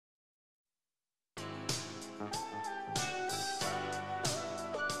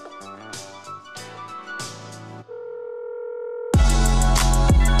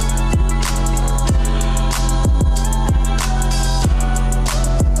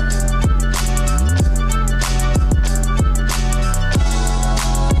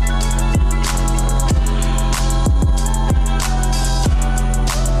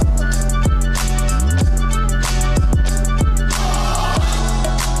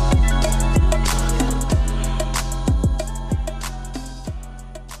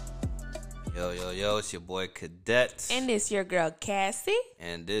yo, it's your boy Cadet. And it's your girl Cassie.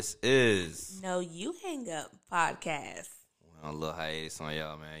 And this is No You Hang Up podcast. We're on a little hiatus on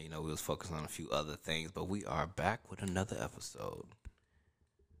y'all, man. You know, we was focused on a few other things, but we are back with another episode.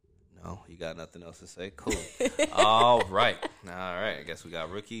 No, you got nothing else to say? Cool. All right. I guess we got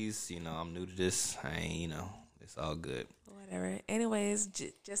rookies. You know, I'm new to this. I ain't, it's all good. Whatever. Anyways,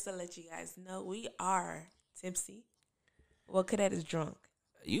 just to let you guys know, we are tipsy. Well, Cadet is drunk.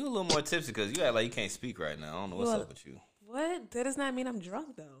 You a little more tipsy because you act like you can't speak right now. I don't know what's up with you. What? That does not mean I'm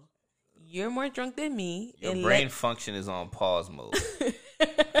drunk, though. You're more drunk than me. Your brain function is on pause mode.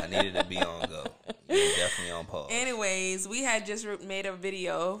 I needed to be on go. You're definitely on pause. Anyways, we had just made a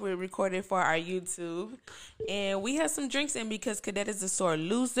video. We recorded for our YouTube. And we had some drinks in because Cadet is a sore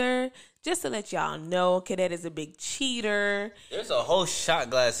loser. Just to let y'all know, Cadet is a big cheater. There's a whole shot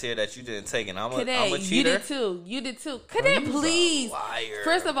glass here that you didn't take, and I'm a cheater. You did too. Cadet, please. Liar,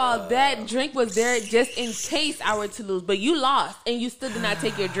 First of all, that drink was there just in case I were to lose. But you lost, and you still did not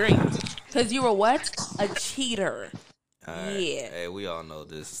take your drink. Because you were what? A cheater. All right. Yeah. Hey, we all know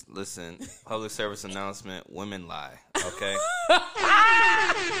this. Listen, public service announcement, women lie, okay? All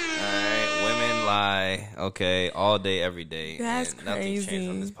right, women lie, okay, all day, every day. That's and crazy. Nothing changed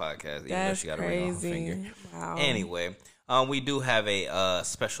on this podcast, even though she got a ring on her finger. Wow. Anyway, we do have a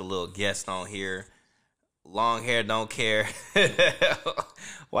special little guest on here. Long hair, don't care.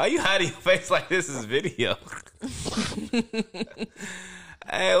 Why are you hiding your face like this is video?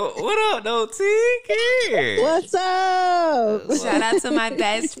 Hey, what up, though, T? Here. What's up? Shout out to my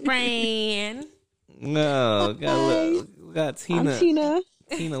best friend. No, we got Tina. I'm Tina.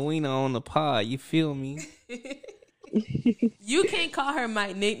 Tina Weena on the pod. You feel me? You can't call her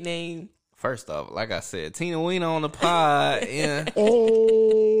my nickname. First off, like I said, Tina Weena on the pod. Yeah.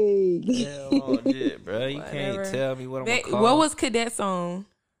 Hey. Hell yeah, bro. You Whatever. can't tell me what I'm going to call. What was Cadet's song?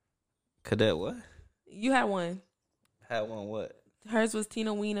 Cadet what? You had one. Had one what? Hers was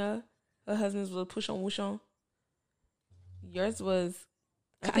Tina Weena. Her husband's was Push On Whoosh On. Yours was,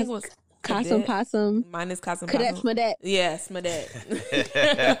 I think it was Cossum Possum. Mine is Cossum Cadet Possum. Smadet. Yes, Smadet.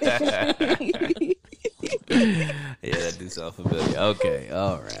 Yeah, that do sound familiar. Okay,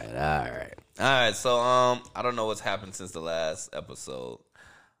 all right. So, I don't know what's happened since the last episode.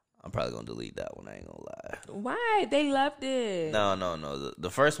 I'm probably gonna delete that one. I ain't gonna lie. Why? They loved it. No. The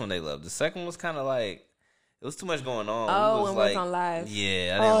first one they loved. The second was kind of like it was too much going on. Oh, when it was on live.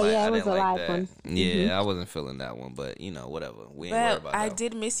 Yeah, it was a live one. Yeah, I wasn't feeling that one, but whatever. We ain't worried about that. I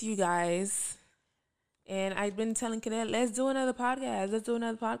did miss you guys. And I've been telling Cadet, let's do another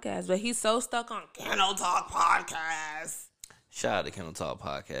podcast. But he's so stuck on Kennel Talk Podcast. Shout out to Kennel Talk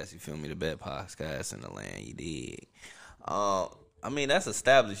Podcast. You feel me? The best podcast in the land. You dig? I mean, that's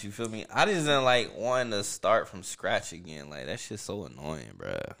established. You feel me? I just didn't like wanting to start from scratch again. Like, that shit's so annoying,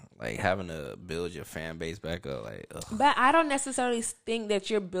 bro. Like, having to build your fan base back up. Like, ugh. But I don't necessarily think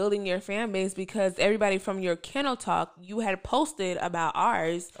that you're building your fan base because everybody from your Kennel Talk, you had posted about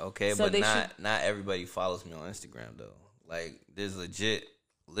ours. Okay, so but not everybody follows me on Instagram, though. Like, there's legit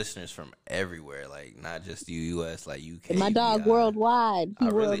listeners from everywhere, like not just the U.S., like UK. My dog worldwide. I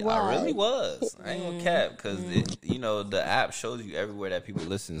really was. I ain't gonna cap because the app shows you everywhere that people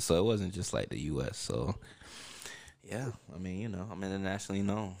listen, so it wasn't just like the U.S. So yeah, I mean, I'm internationally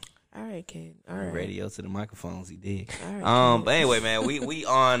known. All right, kid. All right. Radio to the microphones, he did. All right, but anyway, man, we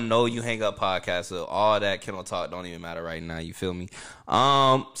on No You Hang Up podcast, so all that Kennel Talk don't even matter right now. You feel me?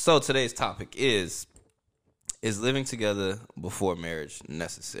 So today's topic is living together before marriage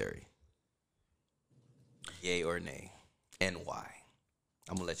necessary? Yay or nay? And why?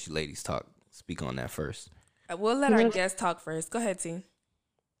 I'm going to let you ladies speak on that first. We'll let our guests talk first. Go ahead, T.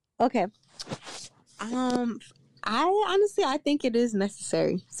 Okay. I think it is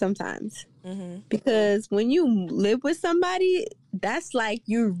necessary sometimes. Mm-hmm. Because when you live with somebody, that's like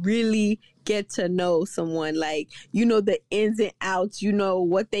you really get to know someone. Like, the ins and outs,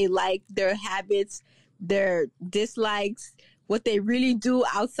 what they like, their habits, their dislikes, what they really do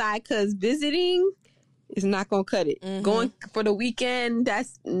outside, because visiting is not going to cut it. Mm-hmm. Going for the weekend,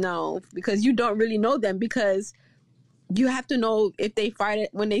 because you don't really know them, because you have to know if they fart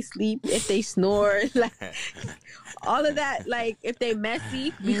when they sleep, if they snore, like all of that, like if they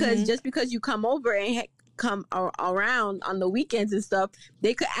messy, because just because you come over and come around on the weekends and stuff,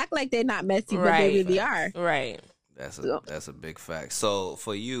 they could act like they're not messy, but they really are. Right. That's a big fact. So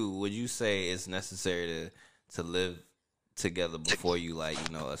for you, would you say it's necessary to live together before you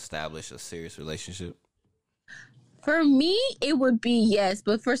establish a serious relationship? For me, it would be yes,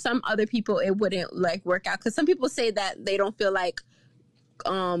 but for some other people, it wouldn't work out. Because some people say that they don't feel like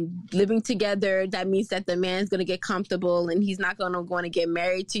living together, that means that the man's gonna get comfortable and he's not gonna want to get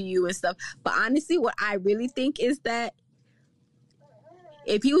married to you and stuff. But honestly, what I really think is that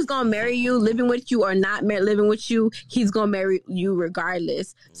if he was gonna marry you, living with you or not living with you, he's gonna marry you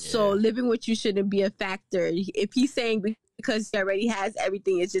regardless. Yeah. So living with you shouldn't be a factor. If he's saying because he already has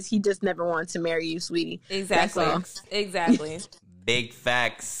everything, it's just he just never wanted to marry you, sweetie. Exactly. Exactly. Big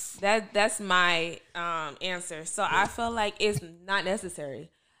facts. That's my answer. So I feel like it's not necessary.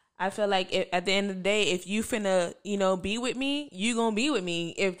 I feel like at the end of the day, if you finna, be with me, you gonna be with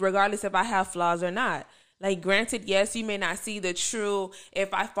me, regardless if I have flaws or not. Like, granted, yes, you may not see the true,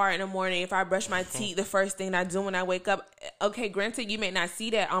 if I fart in the morning, if I brush my teeth, the first thing I do when I wake up. Okay, granted, you may not see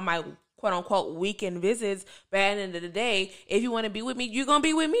that on my quote-unquote weekend visits, but at the end of the day, if you want to be with me, you're going to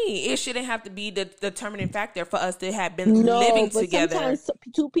be with me. It shouldn't have to be the determining factor for us to have been living together. Sometimes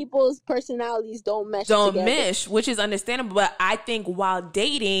two people's personalities don't mesh, which is understandable, but I think while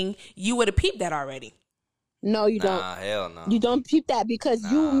dating, you would have peeped that already. No, you don't. Hell no. You don't peep that because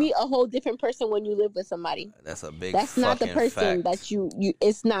you meet a whole different person when you live with somebody. That's a big. That's not the person that you.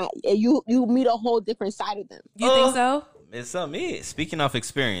 It's not. You meet a whole different side of them. You think so? It's something. Speaking of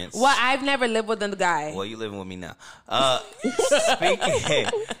experience. Well, I've never lived with a guy. Well, you living with me now.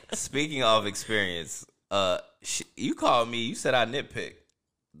 Speaking of experience, you called me. You said I nitpick.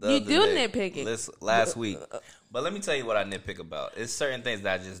 You do nitpick it. Last week, but let me tell you what I nitpick about. It's certain things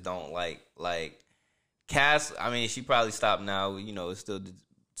that I just don't like. Like. Cass, I mean, she probably stopped now. It's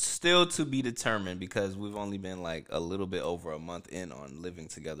still to be determined because we've only been like a little bit over a month in on living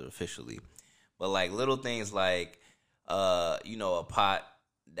together officially. But like little things like, a pot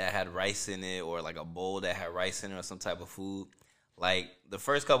that had rice in it or like a bowl that had rice in it or some type of food. Like the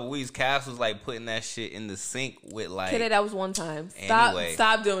first couple of weeks, Cass was like putting that shit in the sink with like. Kid, that was one time. Stop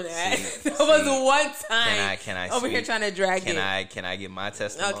doing that. That was one time. Can I over here trying to drag it? Can I get my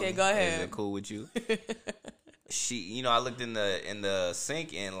testimony? Okay, go ahead. Is it cool with you? She, I looked in the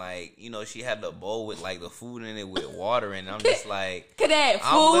sink and like, she had the bowl with like the food in it with water in it. I'm just like, Cadet,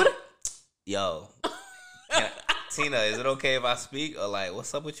 food. Yo, Tina, is it okay if I speak or like,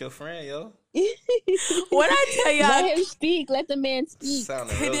 what's up with your friend, yo? What I tell y'all, let him speak. Let the man speak.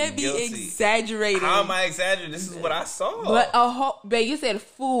 Could that be exaggerated? How am I exaggerating? This is what I saw. But babe, you said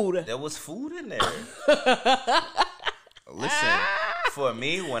food. There was food in there. Listen, for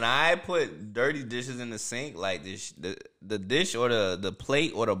me, when I put dirty dishes in the sink, like the dish or the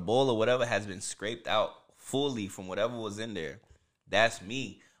plate or the bowl or whatever has been scraped out fully from whatever was in there. That's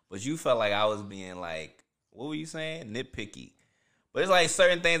me. But you felt like I was being like, what were you saying? Nitpicky. But it's like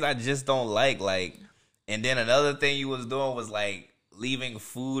certain things I just don't like. And then another thing you was doing was like leaving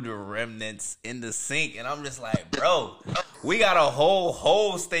food remnants in the sink. And I'm just like, bro, we got a whole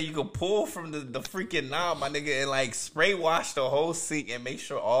hose that you can pull from the freaking knob, my nigga, and like spray wash the whole sink and make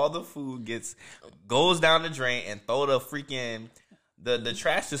sure all the food goes down the drain and throw the freaking the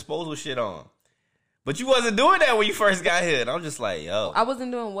trash disposal shit on. But you wasn't doing that when you first got here. And I'm just like, yo. I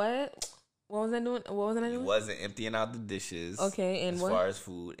wasn't doing what? What was I doing? You wasn't emptying out the dishes. Okay, and as far as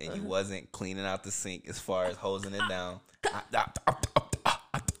food, and you wasn't cleaning out the sink as far as hosing it down.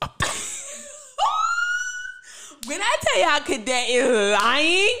 When I tell y'all Cadet is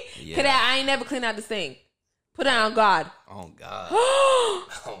lying, Cadet, I ain't never cleaned out the sink. Put it on God. Oh God.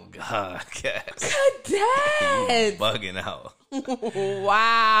 Oh God, Cass. Cadet. Bugging out.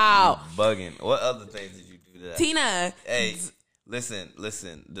 Wow. Bugging. What other things did you do to that? Tina. Hey. Listen.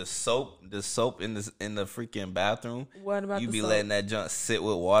 The soap in the freaking bathroom. What about you the be soap? letting that junk sit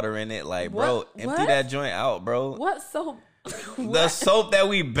with water in it, like, bro, empty that joint out, bro. What soap? The soap that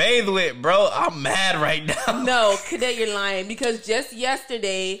we bathe with, bro. I'm mad right now. No, Cadet, you're lying because just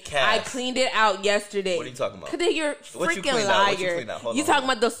yesterday I cleaned it out yesterday. What are you talking about? Cadet, you're freaking liar. You talking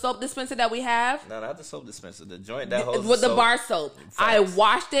about the soap dispenser that we have? No, not the soap dispenser. The joint that holds with the soap. Bar soap. Facts. I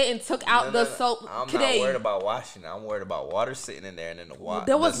washed it and took out the soap. I'm Cadet, not worried about washing it. I'm worried about water sitting in there and then the water.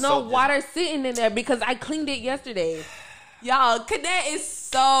 There was no water sitting in there because I cleaned it yesterday. Y'all, Cadet is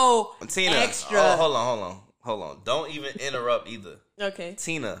so Tina, extra. Oh, hold on. Don't even interrupt either. Okay.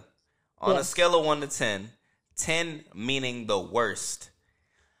 Tina, on a scale of 1 to 10, 10 meaning the worst,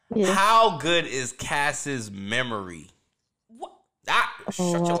 how good is Cass's memory? What?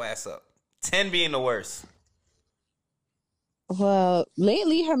 Shut your ass up. 10 being the worst. Well,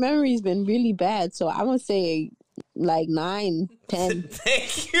 lately her memory's been really bad, so I would say like 9, 10.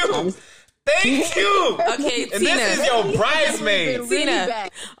 Thank you. Thank you. Okay, and Tina. This is your bridesmaid. Tina.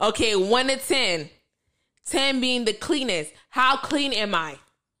 Okay, 1 to 10. 10 being the cleanest. How clean am I?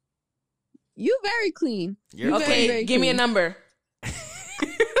 You very clean. You're okay, very give me a number.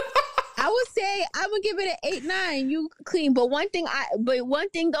 I would say I would give it an 8-9. You clean, but one thing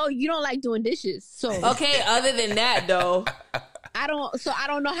though, you don't like doing dishes. So Okay, other than that though, I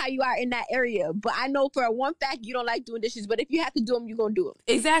don't know how you are in that area, but I know for one fact you don't like doing dishes. But if you have to do them, you're gonna do them.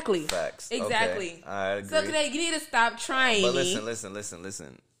 exactly. Facts. Exactly. Okay. I agree. So today you need to stop trying. But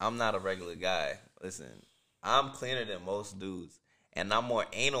listen. I'm not a regular guy. Listen, I'm cleaner than most dudes. And I'm more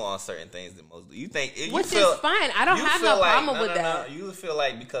anal on certain things than most. You think, which is fine. I don't have no problem with that. You feel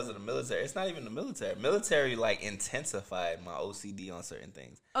like because of the military. It's not even the military. Military like intensified my OCD on certain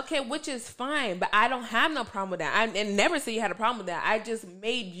things. Okay, which is fine, but I don't have no problem with that. I and never say you had a problem with that. I just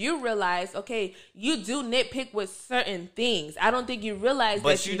made you realize, okay, you do nitpick with certain things. I don't think you realize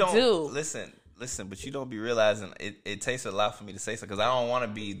But that you you don't do. listen. But you don't be realizing it takes a lot for me to say so because I don't want to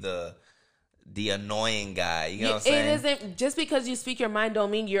be the annoying guy. You know what I'm saying? It isn't just because you speak your mind don't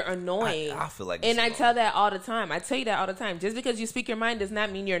mean you're annoying. I feel like, and I tell that all the time. I tell you that all the time. Just because you speak your mind does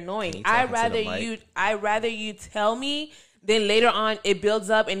not mean you're annoying. You I talking to rather you tell me. Then later on, it builds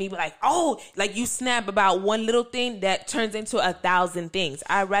up, and you be like, "Oh, like you snap about one little thing that turns into 1,000 things."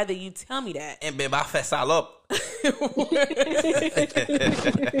 I'd rather you tell me that. And babe, I fess all up.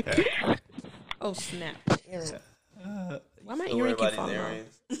 Oh snap! Why my Don't earring worry keep about falling these off?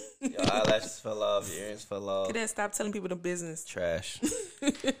 earrings. Your eyelashes fell off. Your earrings fell off. Could that stop telling people the business? Trash.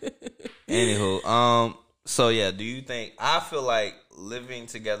 Anywho, so yeah, do you think? I feel like living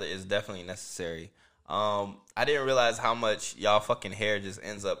together is definitely necessary. I didn't realize how much y'all fucking hair just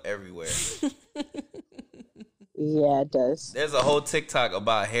ends up everywhere. Yeah, it does. There's a whole TikTok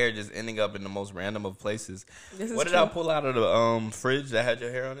about hair just ending up in the most random of places. What did true. I pull out of the fridge that had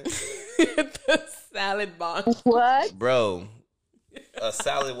your hair on it? The salad box. What? Bro, a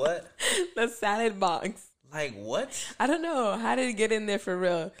salad what? The salad box. Like what? I don't know. How did it get in there for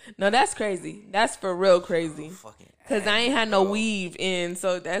real? No, that's crazy. That's for real crazy. Fucking Cause I ain't had no weave in,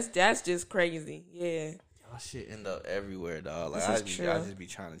 so that's just crazy. Yeah, y'all shit end up everywhere, dog. Like This is true. I just be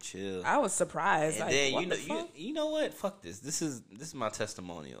trying to chill. I was surprised. And like, then what the fuck? you know what? Fuck this. This is my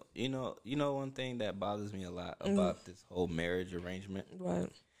testimonial. You know one thing that bothers me a lot about this whole marriage arrangement What?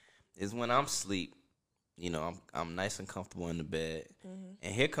 is when I'm asleep. You know, I'm nice and comfortable in the bed,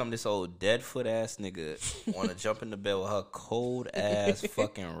 and here come this old dead foot ass nigga want to jump in the bed with her cold ass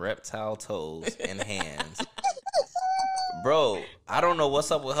fucking reptile toes and hands. Bro, I don't know what's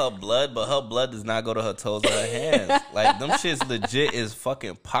up with her blood, but her blood does not go to her toes or her hands. Like, them shits legit is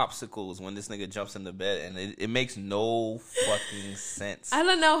fucking popsicles when this nigga jumps in the bed, and it makes no fucking sense. I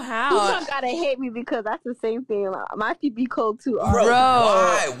don't know You how. don't gotta hate me because that's the same thing. My feet be cold too. Bro, Bro.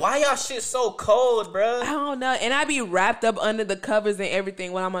 why? Why y'all shit so cold, bro? I don't know. And I be wrapped up under the covers and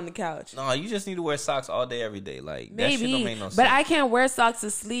everything when I'm on the couch. No, you just need to wear socks all day, every day. Like, that shit don't Maybe, make no sense. but I can't wear socks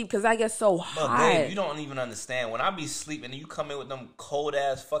to sleep because I get so But hot. babe, you don't even understand. When I be sleeping and you come in with them cold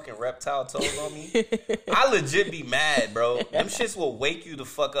ass fucking reptile toes on me, I legit be mad, bro. Them shits will wake you the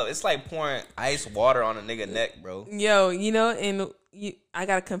fuck up. It's like pouring ice water on a nigga neck, bro. Yo, you know, and I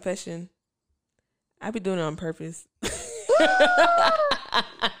got a confession. I be doing it on purpose.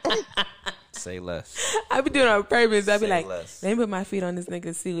 Say less. I be doing it on purpose. I be Say like, less. let me put my feet on this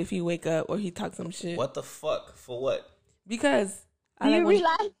nigga, see if he wake up or he talk some shit. What the fuck? For what? Because Do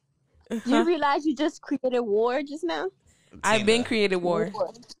you realize you just created war just now? I've been Tina, created war.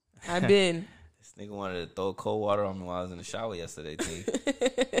 I've been. This nigga wanted to throw cold water on me while I was in the shower yesterday, T.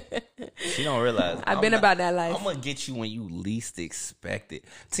 She don't realize. I've been about that life. I'm gonna get you when you least expect it.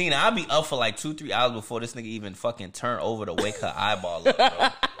 Tina, I'll be up for like 2-3 hours before this nigga even fucking turn over to wake her eyeball up, bro.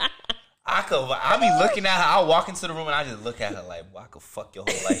 I be looking at her. I'll walk into the room and I just look at her like, boy, I could fuck your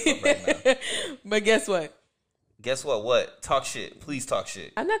whole life up right now. But guess what? Guess what? What? Talk shit. Please talk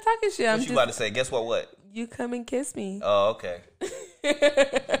shit. I'm not talking shit. What I'm you just. about to say? Guess what? What? You come and kiss me. Oh, okay.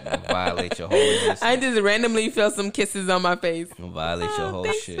 Violate your whole existence. I just randomly felt some kisses on my face. Violate your whole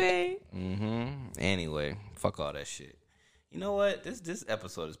thanks, shit. babe. Anyway, fuck all that shit. You know what? This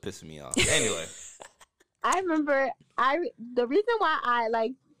episode is pissing me off. Anyway. I remember the reason why I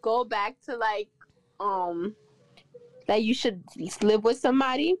like go back to like that you should live with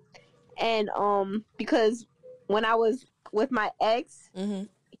somebody, and because when I was with my ex,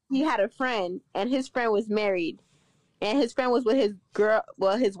 he had a friend, and his friend was married, and his friend was with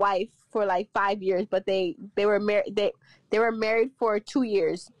his wife for like 5 years, but they were married. They were married for 2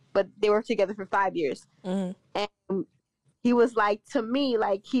 years, but they were together for 5 years. And he was like, to me,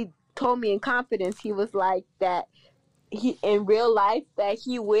 like he told me in confidence, he was like that he in real life that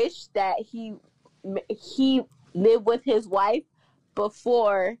he wished that he lived with his wife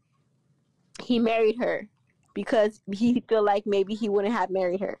before he married her, because he feel like maybe he wouldn't have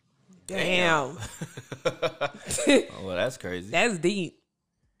married her. Damn. Oh, well, that's crazy. That's deep.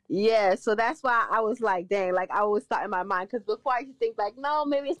 Yeah, so that's why I was like, dang, like I always thought in my mind, because before I used to think like, no,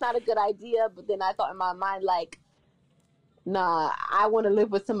 maybe it's not a good idea, but then I thought in my mind like, nah, I want to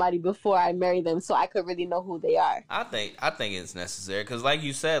live with somebody before I marry them, so I could really know who they are. I think it's necessary because, like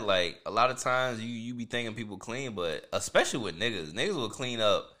you said, like a lot of times you be thinking people clean, but especially with niggas will clean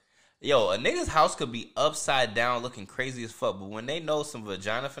up. Yo, a nigga's house could be upside down, looking crazy as fuck, but when they know some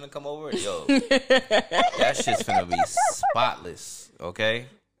vagina finna come over, yo, that shit's finna be spotless. Okay.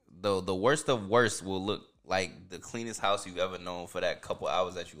 The worst of worst will look like the cleanest house you've ever known for that couple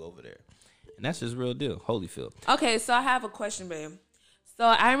hours that you over there. And that's just real deal. Holyfield. Okay, so I have a question, babe. So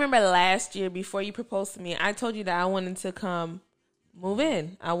I remember last year before you proposed to me, I told you that I wanted to come move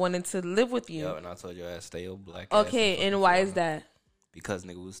in. I wanted to live with you. Yo, and I told you I stay your black Okay, ass and why is that? Because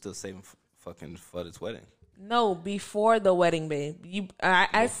nigga was still saving fucking for this wedding. No, before the wedding, babe.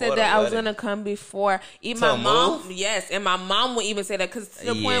 I said that I was gonna come before. Even my mom, yes, and my mom would even say that because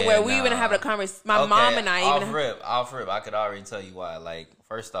to the point where we even have a conversation. My mom and I off rip. I could already tell you why. Like,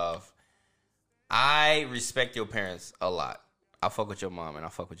 first off, I respect your parents a lot. I fuck with your mom and I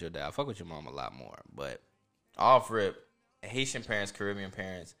fuck with your dad. I fuck with your mom a lot more. But off rip, Haitian parents, Caribbean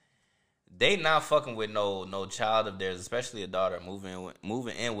parents, they not fucking with no child of theirs, especially a daughter,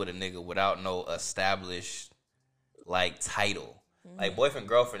 moving in with a nigga without no established like title. Mm-hmm. Like boyfriend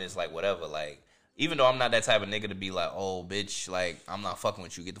girlfriend is like whatever. Like even though I'm not that type of nigga to be like, oh bitch, like I'm not fucking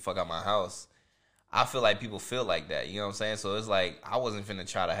with you, get the fuck out of my house. I feel like people feel like that. You know what I'm saying? So it's like I wasn't finna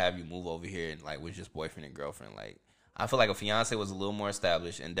try to have you move over here and like we're just boyfriend and girlfriend. Like I feel like a fiance was a little more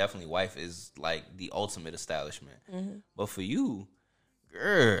established, and definitely wife is like the ultimate establishment. Mm-hmm. But for you,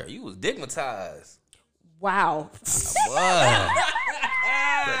 girl, you was digmatized. Wow. What?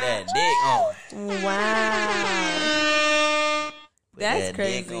 Put that dick on. Wow. That's that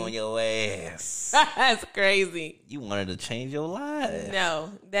crazy. Dick on your ass. That's crazy. You wanted to change your life.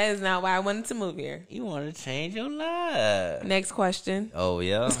 No, that is not why I wanted to move here. You wanted to change your life. Next question. Oh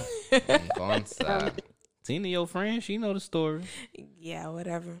yeah. Go inside. Tina, your friend, she know the story. Yeah,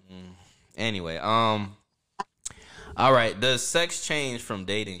 whatever. Anyway, all right. Does sex change from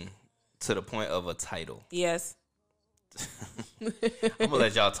dating to the point of a title? Yes. I'm gonna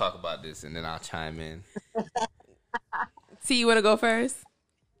let y'all talk about this and then I'll chime in. T, you want to go first?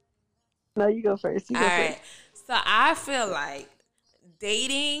 No, you go first. All right. So I feel like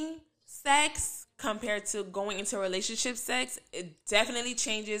dating sex compared to going into a relationship sex, it definitely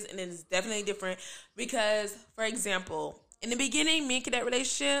changes and it's definitely different because, for example, in the beginning, me and Cadet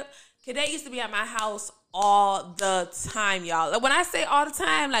relationship, Cadet used to be at my house all the time, y'all. Like, when I say all the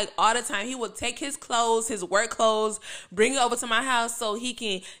time, like all the time, he would take his clothes, his work clothes, bring it over to my house so he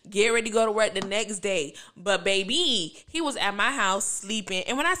can get ready to go to work the next day. But baby, he was at my house sleeping.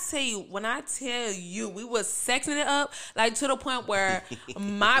 And when I tell you, we was sexing it up, like to the point where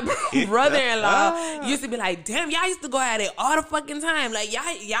my brother-in-law used to be like, damn, y'all used to go at it all the fucking time. Like, y'all,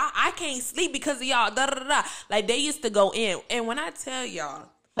 I can't sleep because of y'all, da-da-da-da. Like, they used to go in. And when I tell y'all,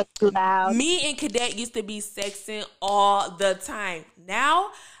 loud. me and Cadet used to be sexing all the time. Now,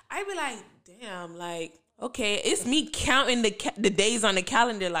 I be like, damn, like, okay, it's me counting the days on the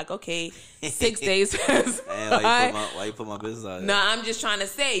calendar. Like, okay, 6 days. Why you put my business out? No, I'm just trying to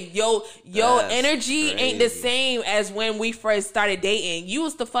say, yo, energy crazy. ain't the same as when we first started dating. You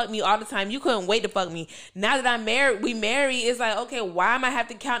used to fuck me all the time. You couldn't wait to fuck me. Now that I'm married, it's like, okay, why am I have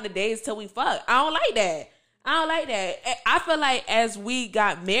to count the days till we fuck? I don't like that. I feel like as we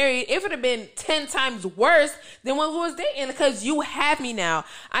got married, it would have been 10 times worse than when we was dating because you have me now.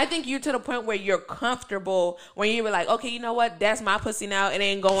 I think you're to the point where you're comfortable when you were like, okay, you know what? That's my pussy now. It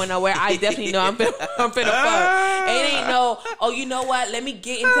ain't going nowhere. I definitely know I'm finna fuck. It ain't no, oh, you know what? Let me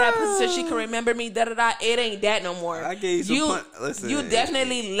get into that pussy so she can remember me. Da da da. It ain't that no more. I gave you Listen, you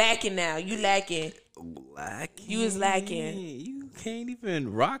definitely lacking now. You lacking. You is lacking. You can't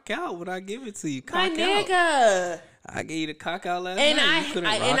even rock out when I give it to you. My nigga. I gave you the cock out last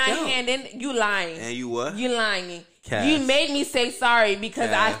night. You lying. And you what? You lying. Cass. You made me say sorry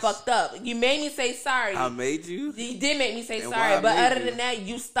because I fucked up. You made me say sorry. I made you? You did make me say sorry. But other than that,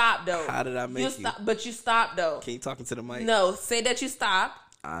 you stopped though. How did I make you? But you stopped though. Can you talk into the mic? No, say that you stopped.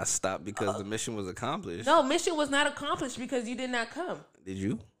 I stopped because the mission was accomplished. No, mission was not accomplished because you did not come. Did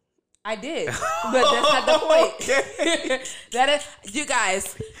you? I did, but that's not the point. Okay. That is, you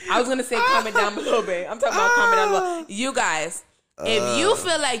guys, I was going to say comment down below, babe. I'm talking about comment down below. You guys, if you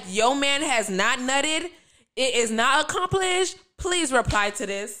feel like your man has not nutted, it is not accomplished, please reply to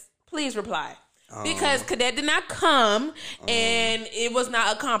this. Please reply. Because Cadet did not come and it was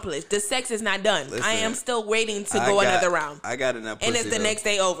not accomplished. The sex is not done. Listen, I am still waiting to go another round. I got in that pussy. And it's the next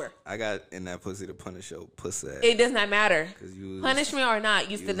day over. I got in that pussy to punish your pussy ass. It does not matter. You punishment or not,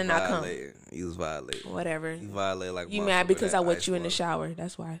 you still did not come. You was violating. Whatever. You violated like you mad because I wet you in the shower.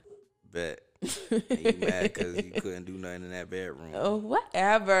 That's why. Bet. And you mad because you couldn't do nothing in that bedroom. Oh,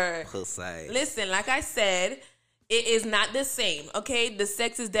 whatever. Pussy. Listen, like I said, it is not the same, okay? The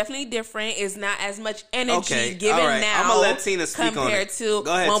sex is definitely different. It's not as much energy given now I'm gonna let Tina speak compared to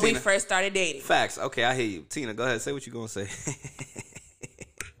go ahead, when Tina. we first started dating. Facts. Okay, I hear you. Tina, go ahead. Say what you're going to say.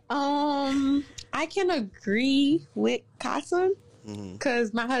 I can agree with Kasim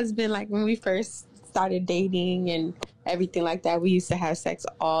because my husband, like when we first started dating and everything like that, we used to have sex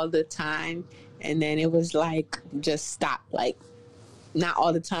all the time. And then it was like, just stop. Like, not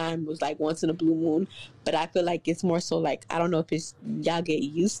all the time. It was like once in a blue moon. But I feel like it's more so like, I don't know if it's y'all get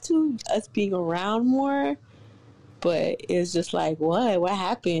used to us being around more. But it's just like, what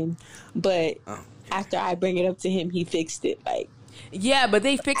happened? But after I bring it up to him, he fixed it. Like, yeah, but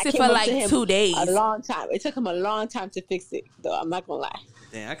they fixed it for like 2 days. A long time. It took him a long time to fix it, though. I'm not gonna lie.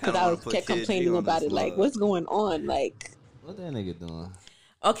 Because I kept complaining about it. Like, what's going on? Like, what that nigga doing?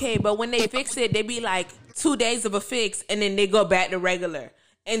 Okay, but when they fix it, they be like 2 days of a fix, and then they go back to regular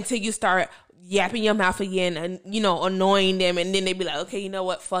until you start yapping your mouth again and, annoying them. And then they be like, okay, you know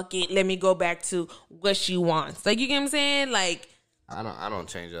what? Fuck it. Let me go back to what she wants. Like, you get what I'm saying? Like, I don't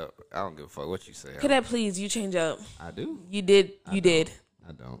change up. I don't give a fuck what you say. Cadet, please, you change up. I do. You did. I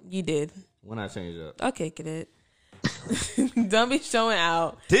don't. You did. When I change up. Okay, Cadet. Don't be showing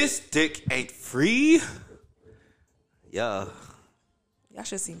out. This dick ain't free. Yeah. Y'all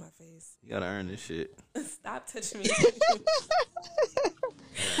should see my face. You gotta earn this shit. Stop touching me.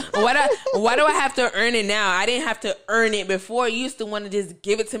 Why do I have to earn it now? I didn't have to earn it before. You used to want to just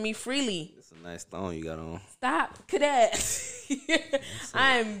give it to me freely. It's a nice thong you got on. Stop, Cadet.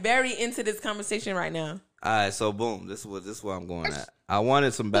 I am very into this conversation right now. All right, so boom. This is what I'm going at. I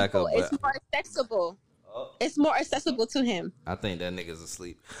wanted some backup. It's more accessible. It's more accessible to him. I think that nigga's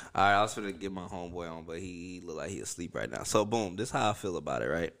asleep. All right, I was finna get my homeboy on, but he look like he asleep right now. So boom, this is how I feel about it,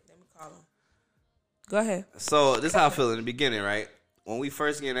 right? Let me call him. Go ahead. So this is how I feel in the beginning, right? When we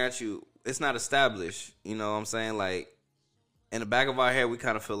first get at you, it's not established. You know what I'm saying? Like, in the back of our head, we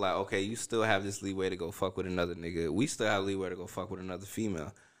kind of feel like, okay, you still have this leeway to go fuck with another nigga. We still have leeway to go fuck with another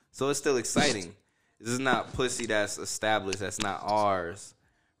female. So it's still exciting. This is not pussy that's established. That's not ours.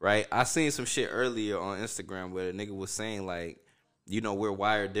 Right? I seen some shit earlier on Instagram where a nigga was saying, like, we're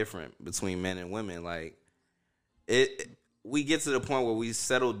wired different between men and women. Like, we get to the point where we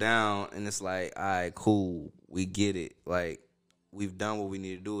settle down and it's like, all right, cool, we get it. Like, we've done what we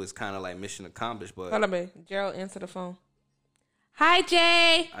need to do. It's kind of like mission accomplished. But hold on, babe. Gerald, answer the phone. Hi,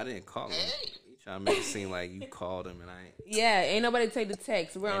 Jay. I didn't call him. You trying to make it seem like you called him and I ain't. Yeah, ain't nobody take the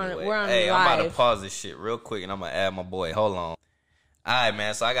text. We're on hey, live. I'm about to pause this shit real quick and I'm gonna add my boy. Hold on. All right,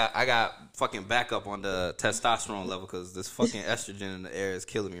 man. So I got fucking backup on the testosterone level because this fucking estrogen in the air is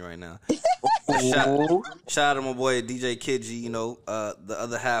killing me right now. Shout out to my boy DJ Kid G, the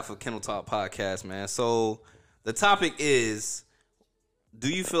other half of Kennel Talk podcast, man. So the topic is, do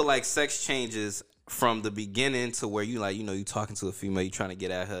you feel like sex changes from the beginning to where you talking to a female, you trying to get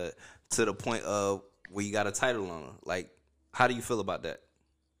at her to the point of where you got a title on her? Like, how do you feel about that?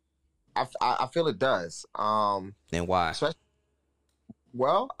 I feel it does. And why?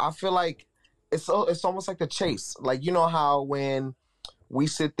 Well, I feel like it's almost like the chase. Like, you know how when we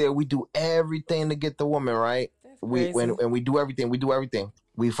sit there, we do everything to get the woman, right? When we do everything.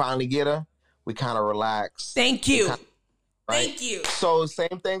 We finally get her, we kind of relax. Thank you. Right? Thank you. So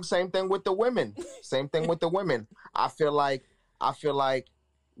same thing with the women. Same thing with the women. I feel like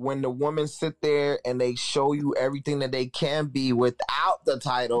when the women sit there and they show you everything that they can be without the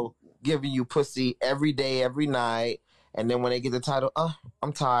title, giving you pussy every day, every night. And then when they get the title,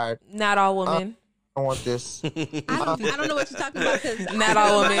 I'm tired. Not all women. I want this. I don't know what you're talking about because not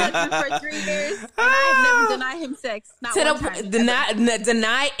all women. For 3 years, and I've never denied him sex. Not one time.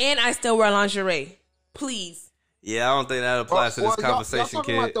 Deny, and I still wear lingerie. Please. Yeah, I don't think that applies to this conversation, y'all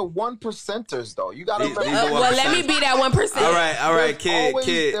talking kid. about the 1%ers, though. You gotta remember. Well, let me be that 1%. All right, kid.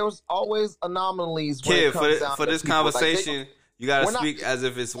 There's always anomalies. When kid, it comes down for to this people. conversation, Like you gotta speak as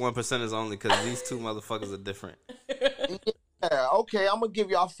if it's 1%ers only, because these two motherfuckers are different. Yeah, okay, I'm gonna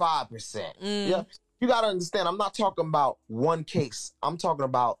give y'all 5%. Yeah, you gotta understand. I'm not talking about one case. I'm talking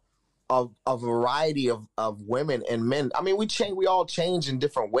about a variety of women and men. I mean, we all change in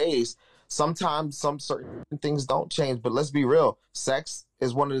different ways. sometimes some certain things don't change, but let's be real. Sex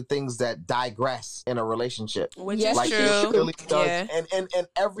is one of the things that digress in a relationship. Which Yes, is Like, true. it really does. Yeah. And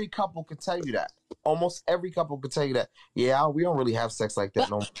every couple could tell you that. Almost every couple could tell you that. Yeah, we don't really have sex like that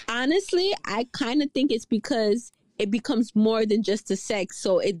no more. Honestly, I kind of think it's because it becomes more than just the sex,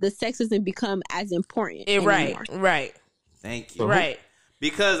 so the sex doesn't become as important Right, anymore. right, Thank you. right.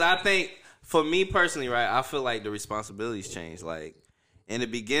 Because I think for me personally, right, I feel like the responsibilities change. Like in the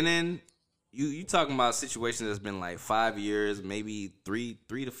beginning, you talking about situations that's been like 5 years, maybe three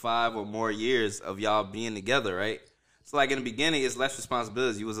to 5 or more years of y'all being together, right? So like in the beginning, it's less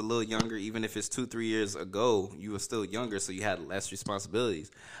responsibilities. You was a little younger, even if it's 2-3 years ago, you were still younger, so you had less responsibilities.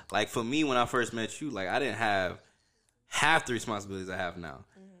 Like for me, when I first met you, like I didn't have half the responsibilities I have now.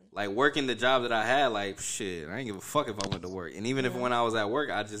 Like working the job that I had, like shit, I didn't give a fuck if I went to work. And even if when I was at work,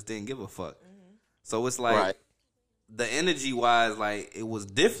 I just didn't give a fuck. So it's like Right. the energy wise, like it was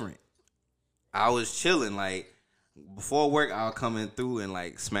different. I was chilling, like before work, I'll come in through and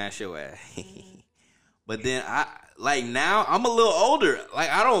like smash your ass. But then now I'm a little older. Like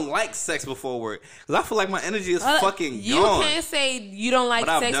I don't like sex before work because I feel like my energy is fucking You gone. can't say you don't like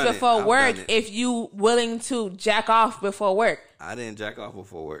But I've sex done it. before I've work done it. if you willing to jack off before work. I didn't jack off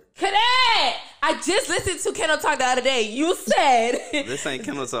before work. Cadet! I just listened to Kendall talk the other day. You said This ain't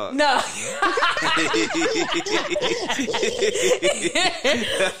Kendall talk. no.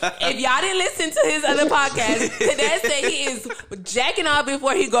 If y'all didn't listen to his other podcast, Cadet said he is jacking off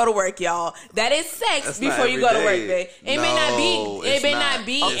before he go to work, y'all. That is sex That's before not you go to every work, day. babe. It may not be. It it's may not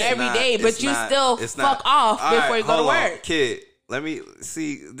be It's every not. day, It's but you not. still It's fuck not. off All before right, you go to hold on, work. kid. Let me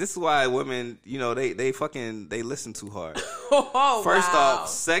see. This is why women, they listen too hard. Oh, First wow. off,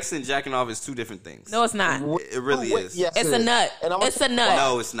 sex and jacking off is two different things. No, it's not. It really is. Yes, It's it a is. nut. And I'm It's a nut.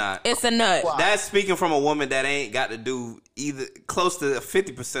 No, it's not. It's a nut. Wow. That's speaking from a woman that ain't got to do either close to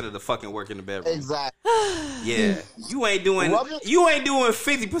 50% of the fucking work in the bedroom. Exactly. Yeah, you ain't doing Rubbing-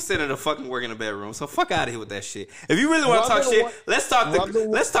 50% of the fucking work in the bedroom. So fuck out of here with that shit. If you really want to talk Rubbing shit, one- let's talk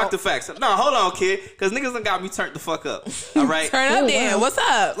rubbing the facts. No, hold on, kid, because niggas done got me turned the fuck up. All right, Turn up then. What's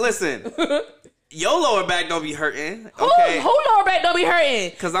up? listen, your lower back don't be hurting. Who Okay, lower back don't be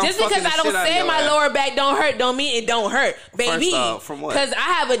hurting? 'Cause I'm Just fucking because the I don't shit out of say your my ass. lower back don't hurt, don't mean it don't hurt, baby. First off, from what? Because I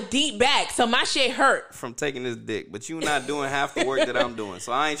have a deep back, so my shit hurt. from taking this dick, but you not doing half the work that I'm doing.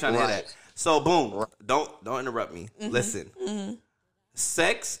 So I ain't trying to hear Right. that. So boom, don't interrupt me. Listen.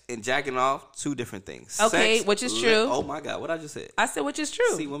 Sex and jacking off, two different things. Okay, Sex, which is true. Oh my God, what I just said. I said, which is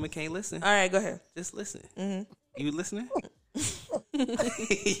true. See, women can't listen. All right, go ahead. Just listen. You listening?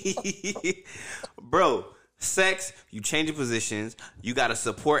 Bro, sex, you changing positions. You got to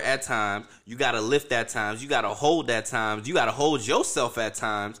support at times. You got to lift at times. You got to hold at times. You got to hold yourself at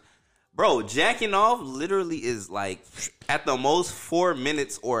times. Bro, jacking off literally is like at the most 4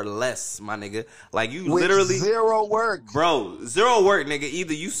 minutes or less, my nigga. Like you With literally zero work. Bro, zero work, nigga.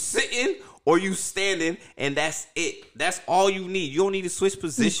 Either you sitting or you standing, and that's it. That's all you need. You don't need to switch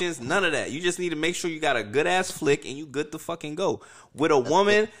positions, none of that. You just need to make sure you got a good ass flick and you good to fucking go. With a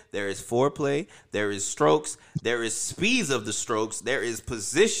woman, there is foreplay, there is strokes, there is speeds of the strokes, there is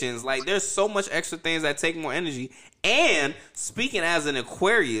positions. Like there's so much extra things that take more energy. And speaking as an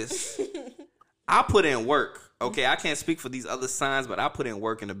Aquarius, I put in work. Okay, I can't speak for these other signs, but I put in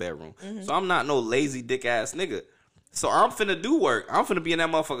work in the bedroom. So I'm not no lazy dick ass nigga. So I'm finna do work. I'm finna be in that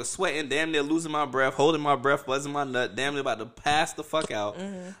motherfucker sweating, damn near losing my breath, holding my breath, buzzing my nut, damn near about to pass the fuck out.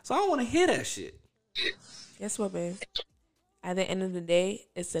 So I don't want to hear that shit. Guess what, babe? At the end of the day,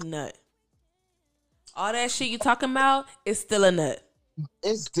 it's a nut. All that shit you talking about is still a nut.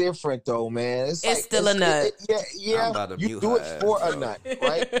 It's different though, man. It's like, still a nut. Yeah. I'm about to You mute do her it for ass, a nut,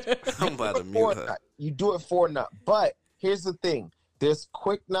 right? I'm about to For mute a her. nut. You do it for a nut. But here's the thing. There's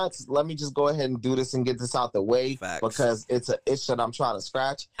quick nuts. Let me just go ahead and do this and get this out the way Facts. because it's an itch that I'm trying to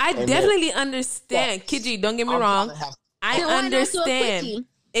scratch. I And definitely understand. Yes. Kiji, don't get me I'm wrong. trying to have- I Then why not do a understand. quickie?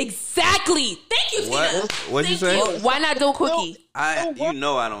 Exactly. Thank you, Tina. What? What'd you Thank say? you. Why not do a quickie? You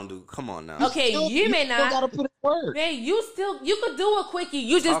know I don't do. Come on now. Okay, you may still not. gotta put in work. Man, you could do a quickie.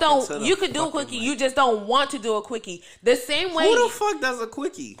 You just Talking to don't. the You could do a fucking quickie. mic. You just don't want to do a quickie. The same way. Who the fuck does a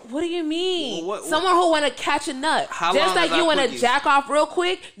quickie? What do you mean? What- Someone who want to catch a nut. How Just long like is you our want to quickies? jack off real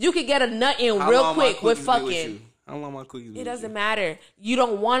quick, you could get a nut in How real long my quick with quickies be fucking. you? How long my quickies? be It with doesn't you? matter. You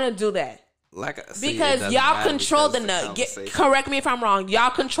don't want to do that. Like I see, it Because doesn't y'all matter control the because nut. conversation- Correct me if I'm wrong.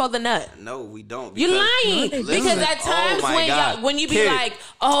 Y'all control the nut. No, we don't. You because- lying Listen, because at times oh my God. when you be Kid, like,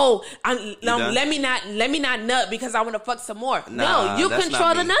 oh, done? let me not nut because I want to fuck some more. Nah, no, you that's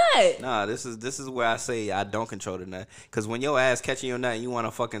control not the me. nut. Nah, this is where I say I don't control the nut. Because when your ass catching your nut and you want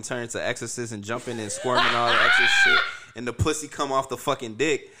to fucking turn to Exorcist and jumping and squirming and all that extra shit, and the pussy come off the fucking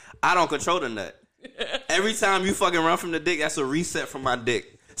dick, I don't control the nut. Every time you fucking run from the dick, that's a reset from my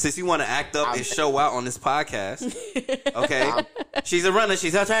dick. Since you want to act up and show out on this podcast, okay? She's a runner.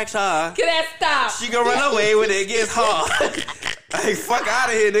 She's a track star. Can that stop? She gonna run away when it gets hard. Like, fuck out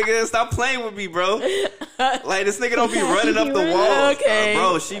of here, nigga. Stop playing with me, bro. Like, this nigga don't be running up the wall. Okay.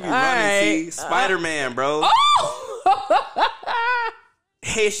 Bro, she be running, see? Spider-Man, bro. Oh!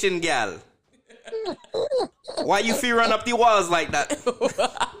 Haitian gal. Why you feel run up the walls like that?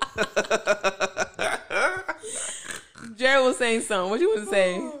 Jared was saying something. What you want to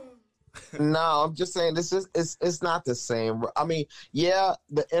say? No, I'm just saying it's not the same. I mean, yeah,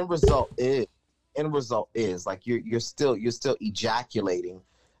 the end result is like you're still ejaculating,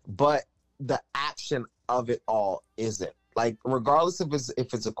 but the action of it all isn't. Like, regardless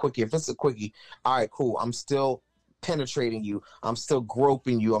if it's a quickie, all right, cool. I'm still penetrating you. I'm still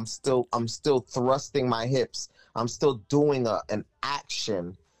groping you. I'm still thrusting my hips. I'm still doing an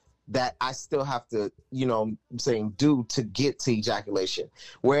action that I still have to, do to get to ejaculation.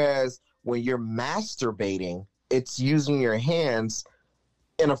 Whereas when you're masturbating, it's using your hands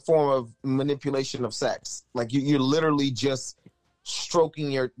in a form of manipulation of sex. Like you're literally just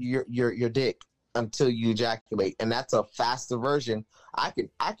stroking your dick until you ejaculate, and that's a faster version. I can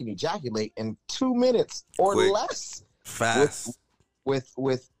ejaculate in 2 minutes or Quick. less. Fast. With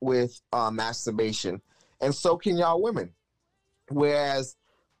masturbation, and so can y'all women. Whereas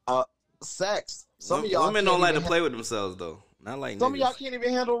sex, some of y'all women can't don't like to even play with themselves though. Not like some niggas. of y'all can't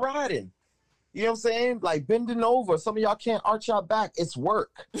even handle riding. You know what I'm saying? Like bending over. Some of y'all can't arch your back. It's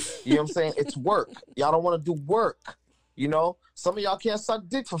work. You know what I'm saying? It's work. Y'all don't want to do work. Some of y'all can't suck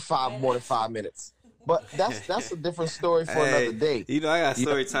dick for more than 5 minutes. But that's a different story for another day. I got a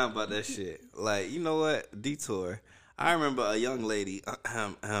story time about that shit. Like, you know what? Detour. I remember a young lady.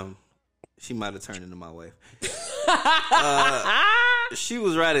 She might have turned into my wife. She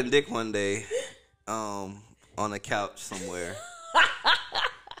was riding dick one day, on a couch somewhere.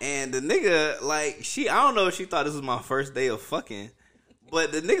 And the nigga, like, I don't know if she thought this was my first day of fucking,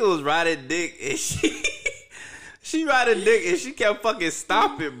 but the nigga was riding dick and she riding dick and she kept fucking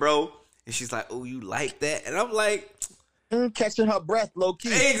stopping, bro. And she's like, "Oh, you like that?" And I'm like, catching her breath, low key.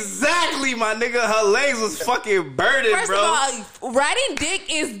 exactly, my nigga. Her legs was fucking burning, First bro. of all, riding dick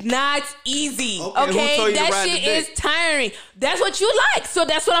is not easy. Okay, who Okay, told you to that ride shit the dick? is tiring. That's what you like, so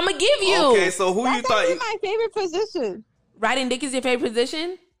that's what I'm gonna give you. Okay, so who you That's thought? actually my favorite position. Riding dick is your favorite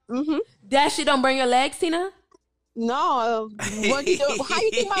position? Mm-hmm. That shit don't burn your legs, Tina? No, how you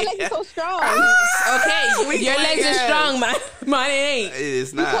think my legs are so strong? Okay, your legs are strong. Mine ain't.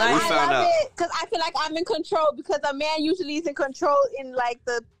 It's not. Because We I found love out. it because I feel like I'm in control. Because a man usually is in control in like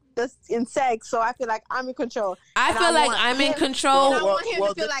in sex, so I feel like I'm in control. I And feel like want I'm in him- control. and I want him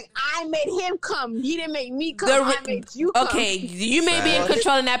Well, to feel like I made him come. He didn't make me come. The- I made you come. Okay, you may be in Facts.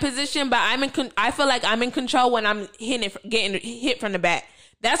 control in that position, but I feel like I'm in control when I'm getting hit from the back.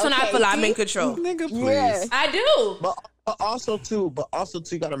 That's when I Okay, feel like I'm in see? control. Nigga, please. Yeah. I do. But also too,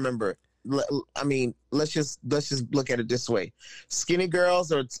 you gotta remember. I mean, let's just look at it this way: skinny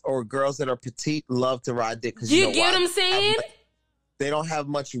girls or girls that are petite love to ride dick. Do you get what I'm saying? They don't have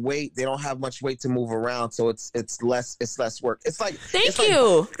much weight. They don't have much weight to move around, so it's less work. It's like Thank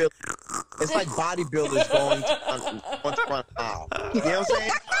you. It's like bodybuilders going to run a mile. You know what I'm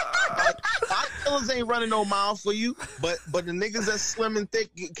saying? Like, bodybuilders ain't running no mile for you, but the niggas that's slim and thick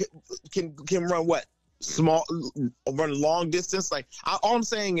can run what? Run long distance. Like all I'm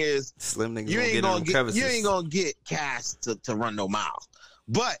saying is, Slim niggas you ain't gonna get in them crevices. you ain't gonna get cast to run no mile,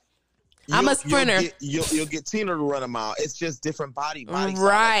 but. I'm a sprinter. You'll get Tina to run a mile. It's just different body size.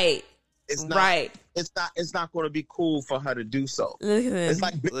 Right. It's not. Right. It's not going to be cool for her to do so. Listen. It's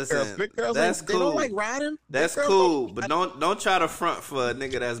like big Listen, girls. Big girls, that's they don't cool. like riding. That's Big girls cool, don't- but don't try to front for a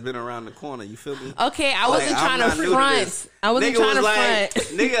nigga that's been around the corner. You feel me? Okay, I Like, wasn't I'm trying not to new to front. this. I wasn't Nigga trying to was like,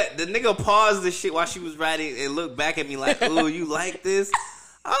 front. the nigga paused the shit while she was riding and looked back at me like, "Ooh, you like this?"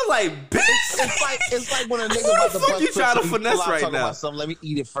 I was like, "Bitch." It's like when a nigga Who about the to fuck bust you trying to pussy, he finesse pull out right talking now? about something, let me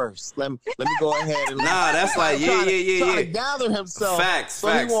eat it first. Let me go ahead and Nah, that's like, yeah. trying to gather himself. Facts, so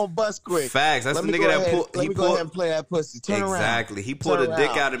facts. he won't bust quick. Facts. That's Let the me nigga go that ahead- pulled. Let He me go ahead pulled. and play that pussy. Turn around. Exactly. He pulled Turn a dick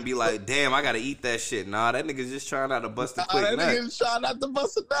around. out and be like, "Damn, I gotta eat that shit." Nah, that nigga's just trying not to bust a That quick nut, nigga trying not to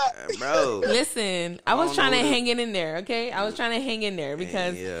bust a nut. bro. Listen, I was don't trying to know what hang it in there, okay? I was trying to hang in there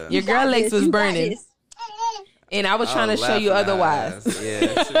because Yeah. your girl legs was You got burning. this. And I was trying to I was show you laughing at her otherwise. ass. Yeah,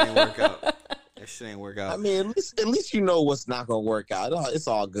 that shit ain't work out. That shit ain't work out. I mean, at least you know what's not gonna work out. It's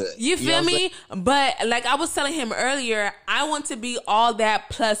all good. You know feel what I'm me? But like I was telling him earlier, I want to be all that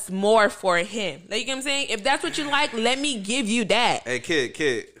plus more for him. Like, you know what I'm saying? If that's what you like, let me give you that. Hey,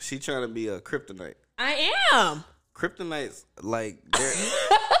 kid, she trying to be a kryptonite. I am. kryptonites, like, they're...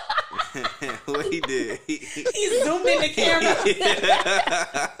 what he did? He zoomed in the camera.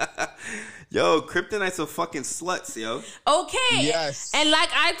 Yo, kryptonites are fucking sluts, yo. Okay. Yes. And like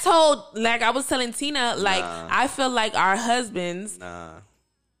I was telling Tina, like, I feel like our husbands,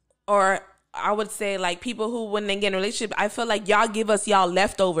 or I would say like people who when they get in a relationship, I feel like y'all give us y'all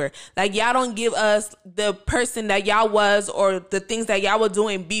leftover. Like y'all don't give us the person that y'all was or the things that y'all were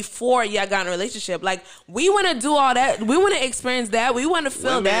doing before y'all got in a relationship. Like we want to do all that. We want to experience that. We want to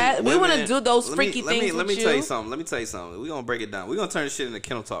feel that. We want to do those freaky things. Let me tell you something. We're going to break it down. We're going to turn this shit into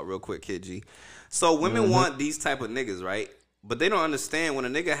kennel talk real quick, Kid G. So women want these type of niggas, right? But they don't understand when a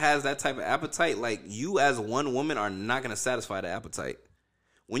nigga has that type of appetite, like you as one woman are not going to satisfy the appetite.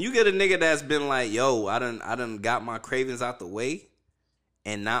 When you get a nigga that's been like, yo, I done got my cravings out the way,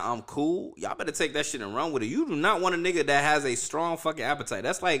 and now I'm cool, y'all better take that shit and run with it. You do not want a nigga that has a strong fucking appetite.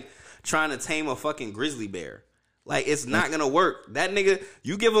 That's like trying to tame a fucking grizzly bear. Like, it's not gonna work. That nigga,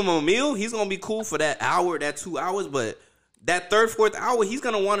 you give him a meal, he's gonna be cool for that hour, that 2 hours, but that third, fourth hour, he's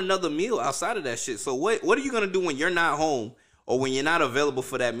gonna want another meal outside of that shit. So what are you gonna do when you're not home or when you're not available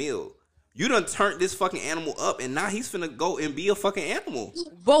for that meal? You done turned this fucking animal up, and now he's finna go and be a fucking animal.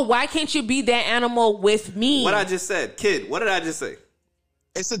 But why can't you be that animal with me? What I just said. Kid, what did I just say?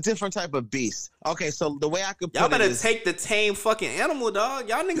 It's a different type of beast. Okay, so the way I could put y'all better it is, take the tame fucking animal, dog.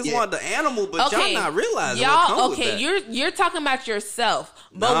 Y'all niggas want the animal, but y'all not realizing what y'all. comes Okay, with that. you're talking about yourself,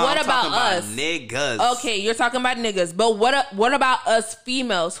 but what I'm about talking us? About niggas. Okay, you're talking about niggas, but what about us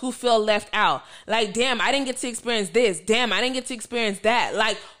females who feel left out? Like, damn, I didn't get to experience this. Damn, I didn't get to experience that.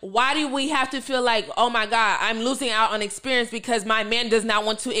 Like, why do we have to feel like, oh my god, I'm losing out on experience because my man does not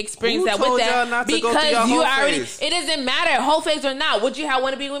want to experience that with that? Y'all not to because go through your you whole already. phase? It doesn't matter, whole phase or not. Would you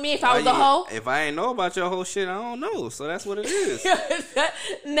want to be with me if I was a hoe? If I ain't know about your whole shit, I don't know. So that's what it is.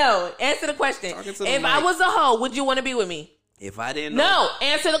 No, answer the question. If I was a hoe, would you want to be with me? If I didn't know. No,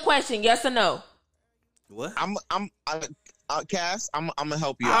 answer the question. Yes or no? What? Cass, I'm gonna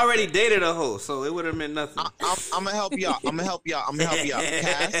help you. I already dated a hoe, so it would have meant nothing. I'm gonna help y'all. Cass,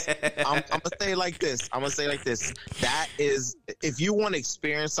 I'm gonna say it like this. That is, if you want to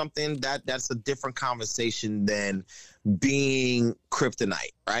experience something, that's a different conversation than being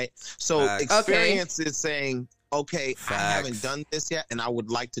kryptonite, right? So experience is saying, okay, I haven't done this yet, and I would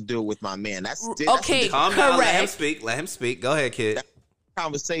like to do it with my man. That's okay. Calm down. Let him speak. Go ahead, kid.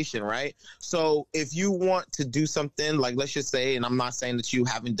 Conversation, right? So if you want to do something, like let's just say, and I'm not saying that you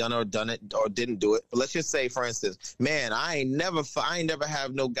haven't done it or didn't do it, but let's just say, for instance, man, I ain't never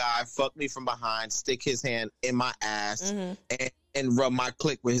have no guy fuck me from behind, stick his hand in my ass, and rub my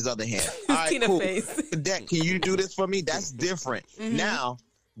clit with his other hand. All right, cool. Cadet, can you do this for me? That's different. Now,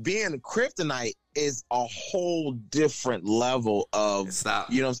 being a kryptonite is a whole different level of,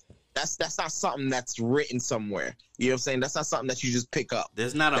 you know, that's not something that's written somewhere. You know what I'm saying? That's not something that you just pick up.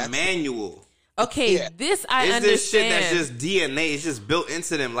 There's not a manual. Okay, this I understand. This shit that's just DNA. It's just built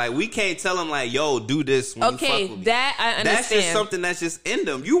into them. Like, we can't tell them, like, yo, do this when you fuck with me. That I understand. That's just something that's just in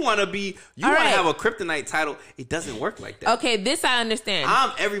them. You want to have a kryptonite title. It doesn't work like that. Okay, this I understand.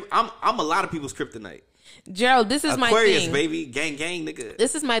 I'm a lot of people's kryptonite. Gerald, this is Aquarius, my thing. baby. Gang, nigga.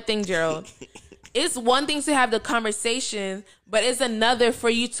 This is my thing, Gerald. It's one thing to have the conversation, but it's another for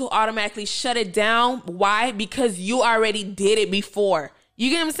you to automatically shut it down. Why? Because you already did it before. You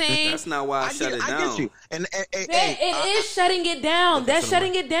get what I'm saying? That's not why I shut it down. I get you. And it is shutting it down. That's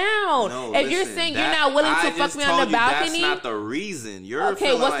shutting it down. No, if you're saying you're not willing to fuck me on the balcony, that's not the reason.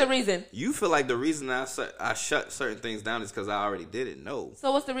 Okay, what's the reason? You feel like the reason I shut certain things down is because I already did it. No.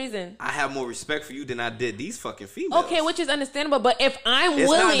 So what's the reason? I have more respect for you than I did these fucking females. Okay, which is understandable. But if I'm willing,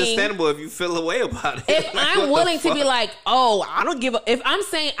 it's not understandable if you feel a way about it. If I'm willing to be like, oh, I don't give a. If I'm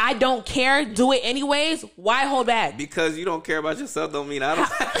saying I don't care, do it anyways. Why hold back? Because you don't care about yourself don't mean I don't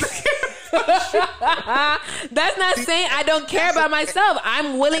have to care. That's not saying I don't care about myself.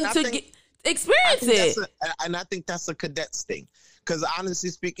 I'm willing to experience it. And I think that's a cadet's thing. Because honestly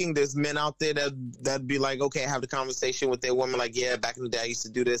speaking, there's men out there that'd be like, okay, have the conversation with their woman, like, yeah, back in the day I used to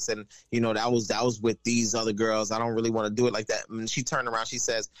do this, and you know that was with these other girls. I don't really want to do it like that. And she turned around, she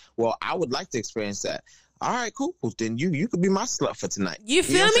says, well, I would like to experience that. All right, cool. Then you could be my slut for tonight. You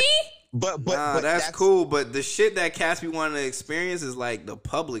feel me? But that's cool. But the shit that Cassie wanted to experience is like the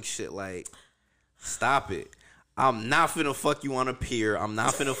public shit. Like, stop it. I'm not finna fuck you on a pier. I'm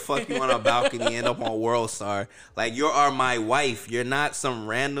not finna fuck you on a balcony, end up on World Star. Like, you are my wife. You're not some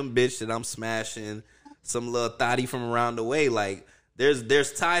random bitch that I'm smashing, some little thotty from around the way. Like,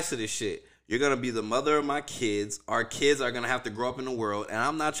 there's ties to this shit. You're gonna be the mother of my kids. Our kids are gonna have to grow up in the world, and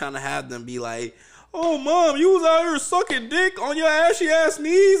I'm not trying to have them be like, oh, mom, you was out here sucking dick on your ashy ass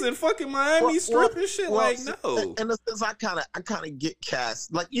knees and fucking Miami Strip and shit. Like, no. In a sense, I kind of get Cass.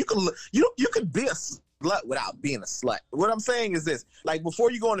 Like, you could be a slut without being a slut. What I'm saying is this: like, before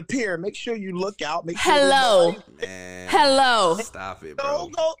you go on the pier, make sure you look out. Make sure Hello. Man, Hello. stop it, bro.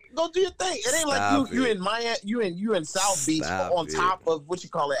 Go do your thing. It ain't like you in Miami, you in South Beach on top of what you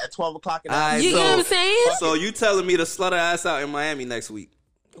call it at 12 o'clock in the night. You know what I'm saying? So you telling me to slut her ass out in Miami next week?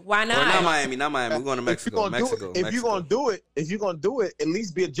 Why not? Or not Miami. We're going to Mexico. If you're gonna do it, at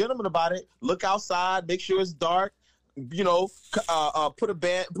least be a gentleman about it. Look outside. Make sure it's dark. You know, put a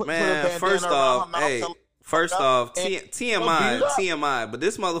band. First off, TMI. But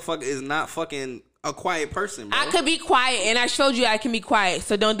this motherfucker is not fucking a quiet person, bro. I could be quiet, and I showed you I can be quiet,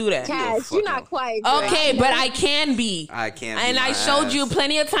 so don't do that. Cass, you're not quiet. Girl. Okay, but I can be. I can't. And I showed you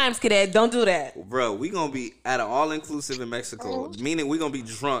plenty of times, Cadet. Don't do that, bro. We gonna be at an all-inclusive in Mexico, meaning we gonna be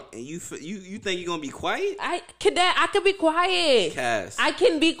drunk, and you think you gonna be quiet? Cadet, I could be quiet. Cass, I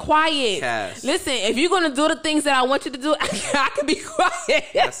can be quiet. Cass, listen, if you're gonna do the things that I want you to do, I can be quiet.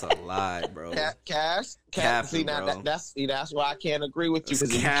 That's a lie, bro. Cass. Capping, that's why I can't agree with you, because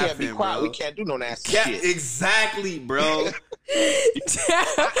if you can't be quiet, bro. We can't do no nasty shit. Exactly, bro.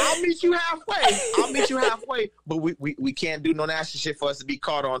 I'll meet you halfway. But we can't do no nasty shit for us to be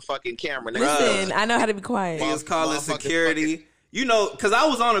caught on fucking camera. Listen, I know how to be quiet. He was calling security. You know, because I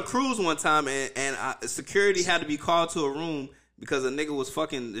was on a cruise one time, and security had to be called to a room because a nigga was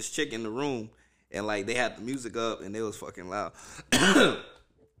fucking this chick in the room, and like they had the music up and they was fucking loud.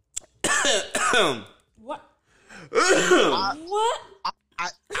 What? What? I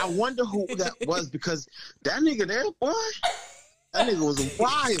wonder who that was, because that nigga there, boy, that nigga was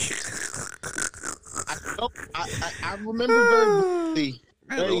wild. I remember very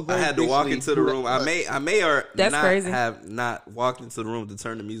vividly. I had to walk into the room. I may or that's not crazy. have not walked into the room to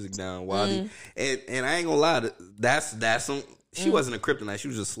turn the music down while and I ain't gonna lie, that's some. She wasn't a kryptonite. She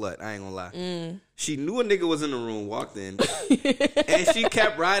was just a slut. I ain't gonna lie. She knew a nigga was in the room, walked in, and she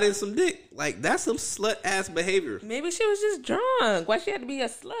kept riding some dick. Like, that's some slut ass behavior. Maybe she was just drunk. Why she had to be a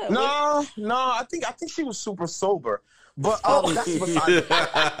slut? No. I think she was super sober. But that's besides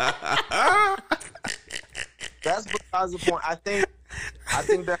that's besides the point. I think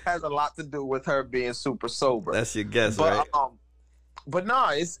that has a lot to do with her being super sober. That's your guess, right? But no,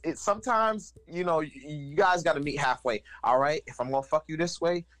 it's sometimes, you know, you guys got to meet halfway. All right, if I'm gonna fuck you this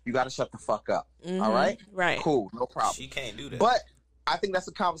way, you got to shut the fuck up. All right, cool, no problem. She can't do that. But I think that's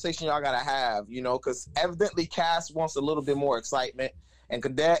a conversation y'all gotta have, you know, because evidently Cass wants a little bit more excitement, and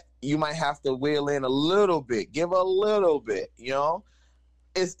Cadet, you might have to wheel in a little bit, give a little bit, you know.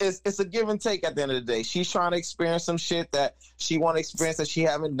 It's a give and take at the end of the day. She's trying to experience some shit that she want to experience that she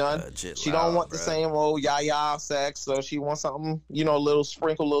haven't done. She don't want the same old yah sex, so she wants something, you know, a little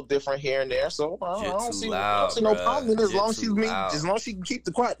sprinkle, a little different here and there. So I don't see no problem as long as she can keep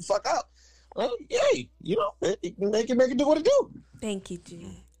the quiet the fuck out. Yay, you know, make it do what it do. Thank you,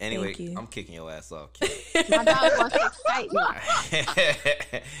 G. Anyway, I'm kicking your ass off, kid. My dog wants to excite me.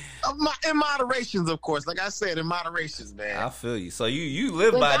 In moderations, of course. Like I said, in moderations, man. I feel you. So you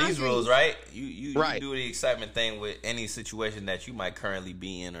live by these rules, right? You do the excitement thing with any situation that you might currently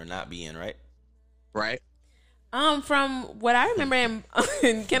be in or not be in, right? Right. From what I remember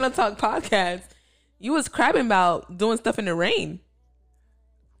in Kennel Talk podcast, you was crabbing about doing stuff in the rain.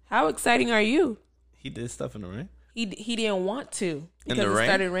 How exciting are you? He did stuff in the rain? He didn't want to because it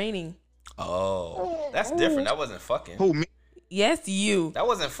started raining. Oh, that's different. That wasn't fucking. Who, me? Yes, you. That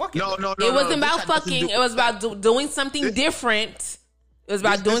wasn't fucking. No. It wasn't about fucking. It was about doing something different. It was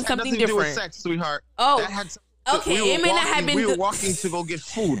about doing something different. To do with sex, sweetheart. Oh, okay. It may not have been. We were walking to go get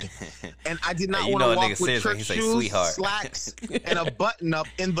food, and I did not want to walk with church shoes, slacks, and a button up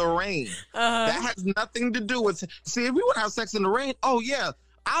in the rain. That has nothing to do with. See, if we want to have sex in the rain, oh yeah.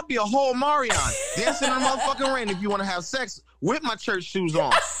 I'll be a whole Marion dancing in the motherfucking rain if you want to have sex with my church shoes on.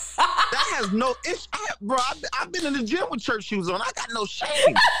 That has no issue. Bro, I've been in the gym with church shoes on. I got no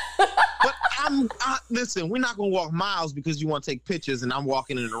shame. But listen, we're not going to walk miles because you want to take pictures and I'm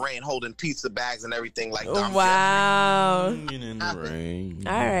walking in the rain holding pizza bags and everything like that. Wow. In the rain.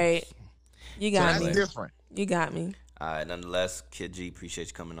 All right. You got me. That's different. You got me. All right, nonetheless, Kid G, appreciate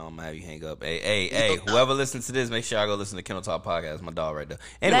you coming on. Man, you hang up. Hey, whoever listens to this, make sure I go listen to Kennel Talk podcast. My dog right there.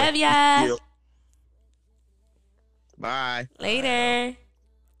 Anyway. Love ya. Bye. Later.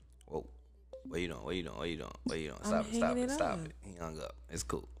 Whoa. What you doing? Stop it. He hung up. It's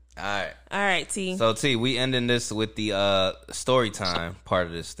cool. All right, T. So, T, we ending this with the story time part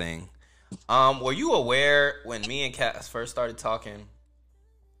of this thing. Were you aware when me and Cass first started talking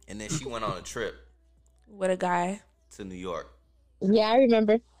and then she went on a trip? What a guy. To New York. Yeah, I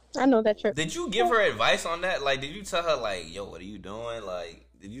remember. I know that trip. Did you give her advice on that? Like, did you tell her, like, yo, what are you doing? Like,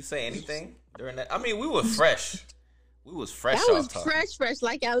 did you say anything during that? I mean, we were fresh. We was fresh. That was fresh.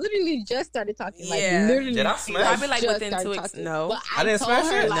 Like, I literally just started talking. Like, Yeah. literally. Did I smash? Probably like just within started 2 weeks. talking. No. But I didn't told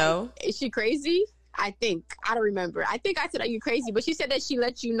smash her, it? like, No. Is she crazy? I think. I don't remember. I think I said, are you crazy? But she said that she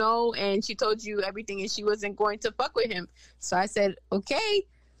let you know and she told you everything and she wasn't going to fuck with him. So I said, okay.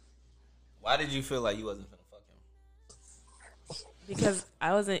 Why did you feel like you wasn't finna fuck him? Because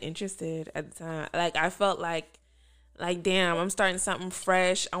I wasn't interested at the time. Like, I felt like damn, I'm starting something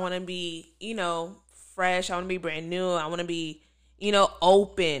fresh. I want to be, fresh. I want to be brand new. I want to be,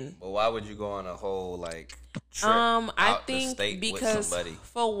 open. But why would you go on a whole like trip I out the think state because with somebody?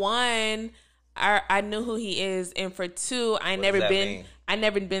 for one, I knew who he is, and for two, What does that mean? I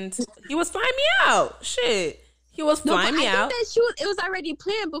never been to. He was flying me out. Shit, he was No, flying but me I out. think that it was already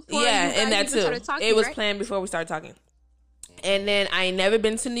planned before. Yeah, you guys and that even too. started talking, It was right? planned before we started talking. And then I ain't never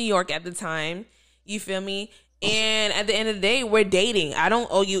been to New York at the time. You feel me? And at the end of the day, we're dating. I don't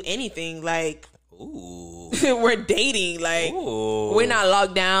owe you anything. Like, Ooh. we're dating. Like, Ooh. we're not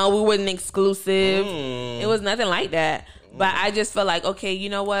locked down. We wasn't exclusive. Mm. It was nothing like that. But I just felt like, okay, you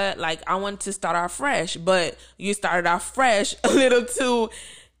know what? Like, I want to start off fresh. But you started off fresh a little too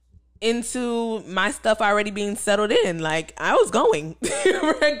into my stuff already being settled in. Like, I was going.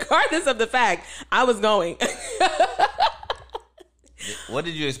 Regardless of the fact, I was going. What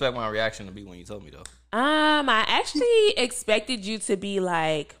did you expect my reaction to be when you told me though? I actually expected you to be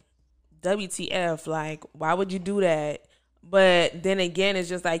like, WTF, like, why would you do that? But then again, it's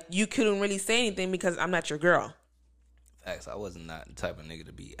just like, you couldn't really say anything because I'm not your girl. Facts. I wasn't not the type of nigga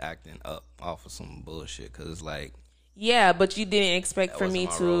to be acting up off of some bullshit. Cause it's like, Yeah, but you didn't expect That for me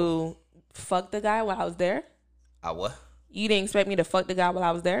wasn't to my role. fuck the guy while I was there? I what? You didn't expect me to fuck the guy while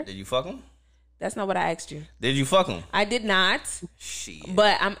I was there? Did you fuck him? That's not what I asked you. Did you fuck him? I did not, Shit.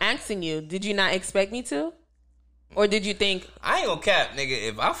 but I'm asking you, did you not expect me to? Or did you think, I ain't gonna cap, nigga.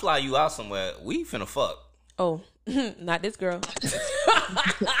 If I fly you out somewhere, we finna fuck. oh, not this girl?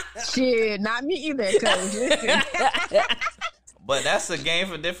 Shit, not me either. Cause listen, But that's a game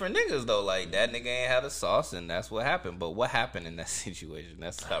for different niggas though. Like that nigga ain't had a sauce, and that's what happened. But what happened in that situation?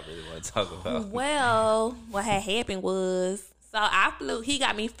 That's what I really want to talk about. Well, what had happened was, he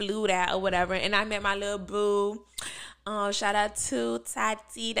got me flued out or whatever, and I met my little boo. Shout out to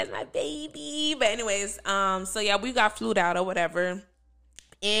Tati, that's my baby. But anyways, so yeah, we got flued out or whatever.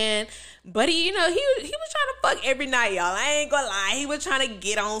 And buddy, he was trying to fuck every night, y'all. I ain't gonna lie. He was trying to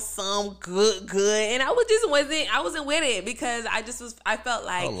get on some good. And I wasn't with it because I felt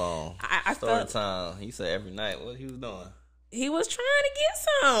like Hold on. I Story felt time. He said every night. What he was doing? he was trying to get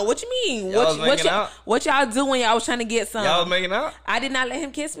some. What you mean? Y'all was making out? What y'all do when y'all was trying to get some? Y'all was making out? I did not let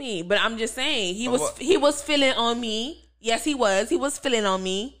him kiss me, but I'm just saying he what? was feeling on me. Yes, he was. He was feeling on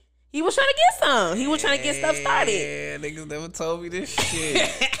me. He was trying to get some. He was trying to get stuff started. Yeah, niggas never told me this shit.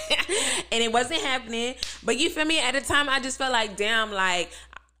 And it wasn't happening. But you feel me? At the time, I just felt like, damn, like,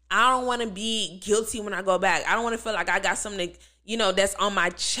 I don't want to be guilty when I go back. I don't want to feel like I got something, that's on my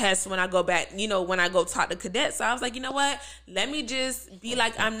chest when I go back, when I go talk to cadets. So I was like, you know what? Let me just be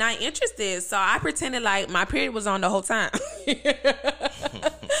like, I'm not interested. So I pretended like my period was on the whole time.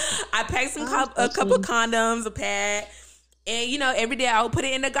 I packed a couple condoms, a pad. And every day I would put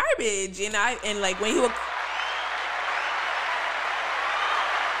it in the garbage, and like when he would,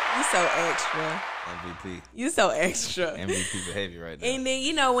 you so extra, MVP. you so extra. MVP behavior right now. And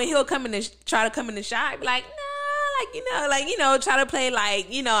then when he'll try to come in the shower, I'd be like, no, try to play like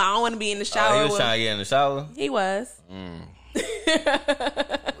I don't want to be in the shower. He was trying to get in the shower? He was.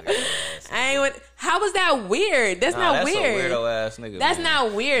 How was that weird? That's not that's weird. a weirdo ass nigga. That's man.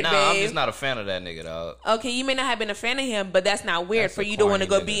 not weird, Nah, babe. I'm just not a fan of that nigga, dog. Okay, you may not have been a fan of him, but that's not weird That's for a you to want to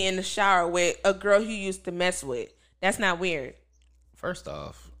go corny be nigga. in the shower with a girl who you used to mess with. That's not weird. First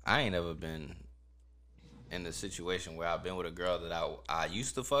off, I ain't ever been in the situation where I've been with a girl that I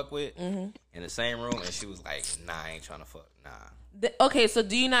used to fuck with in the same room, and she was like, nah, I ain't trying to fuck. Nah. Okay, so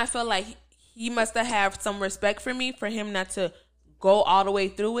do you not feel like he must have some respect for me for him not to go all the way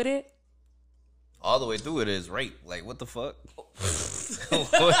through with it? All the way through it is rape. Like, what the fuck?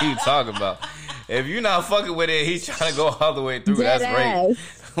 What are you talking about? If you're not fucking with it, he's trying to go all the way through. Dead That's rape.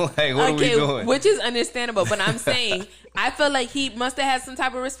 Like, what are we doing? Which is understandable, but I'm saying I feel like he must have had some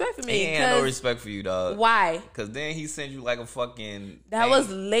type of respect for me. He ain't had no respect for you, dog. Why? Because then he sent you like a fucking... That was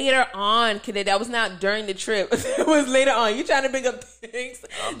later on, Cadet. That was not during the trip. It was later on. You trying to bring up things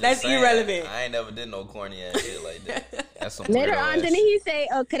that's irrelevant. I ain't never did no corny ass shit like that. That's some Later on, didn't he say,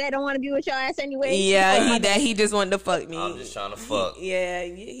 "Oh, Cadet don't want to be with your ass anyway"? Yeah, he just wanted to fuck me. I'm just trying to fuck. Yeah,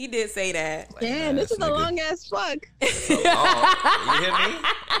 he did say that. Like, Damn, this is a long ass fuck. You hear me?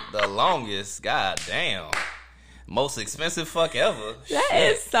 The longest. God damn. Most expensive fuck ever. That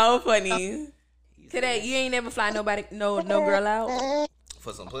Shit. is so funny. Cadet, you ain't never fly nobody, no girl out.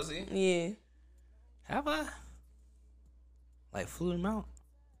 For some pussy? Yeah. Have I? Like flew them out?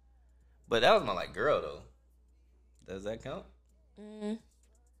 But that was my like girl though. Does that count?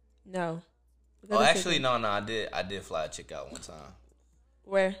 No. Oh, actually, no. I did fly a chick out one time.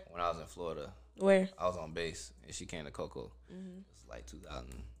 Where? When I was in Florida. Where? I was on base and she came to Coco. It's like 2000.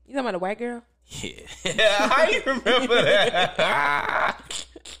 You talking about a white girl? Yeah. How you remember that?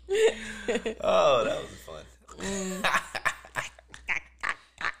 Oh, that was fun.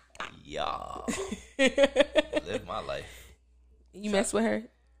 Y'all. Live my life. You messed with her?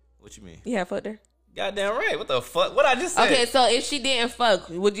 What you mean? You have fucked her? Goddamn right. What the fuck? What I just said? Okay, so if she didn't fuck,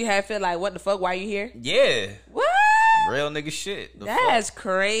 would you have feel like, what the fuck, why you here? Yeah. What? Real nigga shit. That's fuck?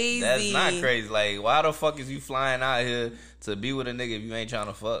 crazy. That's not crazy. Like, why the fuck is you flying out here to be with a nigga if you ain't trying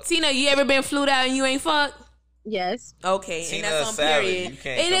to fuck? Tina, you ever been flued out and you ain't fucked? Yes. Okay, Tina and that's on Savage, period. you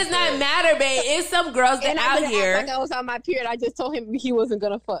can't It does compare. not matter, babe. It's some girls that And I out didn't here. act like I was on my period. I just told him he wasn't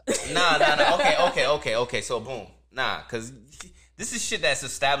gonna fuck. Nah. Okay. So boom. Nah, cause this is shit that's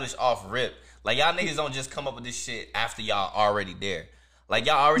established off rip. Like y'all niggas don't just come up with this shit after y'all already there. Like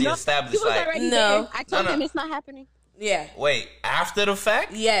y'all already He established. was Like already No. there. I told No. him it's not happening. Yeah. wait, after the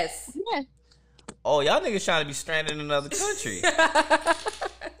fact? Yes. Yeah. Oh, y'all niggas trying to be stranded in another country.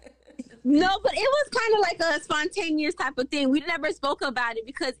 No, but it was kind of like a spontaneous type of thing. We never spoke about it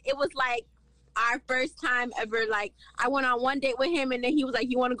because it was like our first time ever. Like, I went on one date with him, and then he was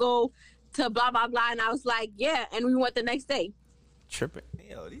like, "You want to go to blah blah blah?" And I was like, "Yeah," and we went the next day. Tripping.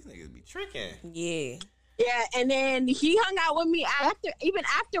 Yo, these niggas be tricking. Yeah. Yeah, and then he hung out with me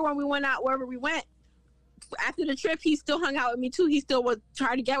after when we went out wherever we went. After the trip, he still hung out with me too. He still was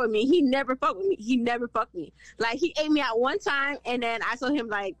trying to get with me. He never fucked with me. He never fucked me. Like, he ate me out one time, and then I told him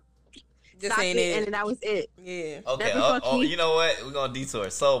like, Just stop ain't it, it. and then that was it. Yeah. Okay. Never fucked me. You know what? We're gonna detour.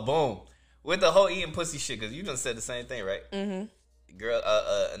 So boom, with the whole eating pussy shit, because you done said the same thing, right? Mm-hmm. Girl,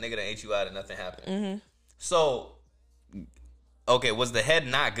 a nigga that ate you out and nothing happened. Mm-hmm. So, okay, was the head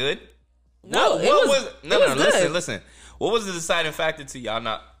not good? No, What it was was good. listen. What was the deciding factor to y'all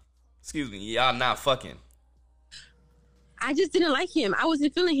not? Excuse me, y'all not fucking? I just didn't like him. I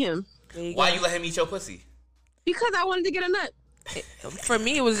wasn't feeling him There you Why go. you let him eat your pussy? because I wanted to get a nut. For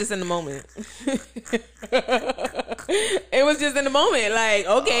me, it was just in the moment. It was just in the moment. Like,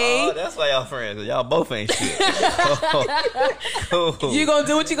 okay. Oh, that's why y'all friends. 'Cause y'all both ain't shit. Cool. You gonna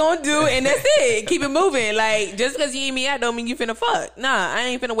do what you gonna do, and that's it. Keep it moving. Like, just because you eat me out don't mean you finna fuck. Nah, I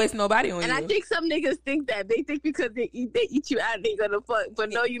ain't finna waste nobody on And you. I think some niggas think that. They think because they eat you out, they gonna fuck. But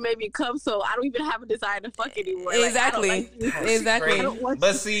no, you made me come, so I don't even have a desire to fuck anymore. Like, I don't Exactly. like you. Exactly. I don't want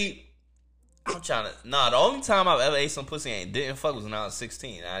But see, I'm trying to. Nah, the only time I've ever ate some pussy and didn't fuck was when I was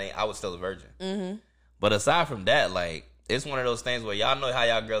 16. I was still a virgin. Mm-hmm. But aside from that, like, it's one of those things where y'all know how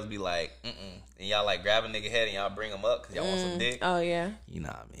y'all girls be like, and y'all like grab a nigga head and y'all bring him up because y'all want some dick. Oh yeah. You know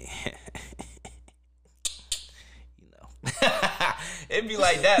what I mean? You know. It'd be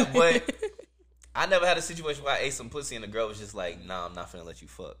like that, but I never had a situation where I ate some pussy and the girl was just like, nah, I'm not finna let you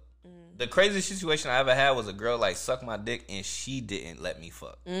fuck. The craziest situation I ever had was a girl like sucked my dick and she didn't let me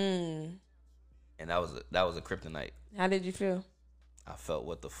fuck. And that was a kryptonite. How did you feel? I felt,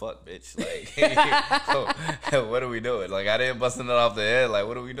 what the fuck, bitch? Like, what are we doing? Like, I didn't busting it off the head. Like,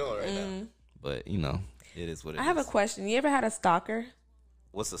 what are we doing right now? But, you know, it is what it is. I have a question. You ever had a stalker?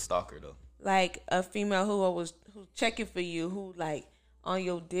 What's a stalker, though? Like a female who checking for you, who like on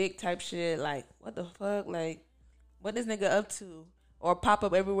your dick type shit, like, what the fuck? Like, what this nigga up to? Or pop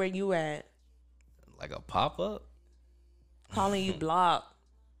up everywhere you at, Like a pop-up? calling you block.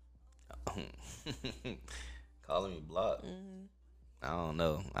 Calling me block. I don't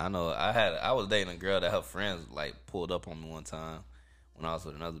know. I know I was dating a girl that her friends like pulled up on me one time when I was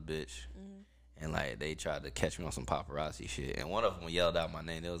with another bitch. And like they tried to catch me on some paparazzi shit. And one of them yelled out my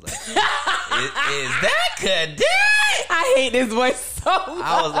name. They was like, is that Cadet? I hate this voice so much.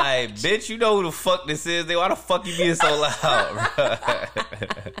 I was like, bitch, you know who the fuck this is? Why the fuck you being so loud, bro?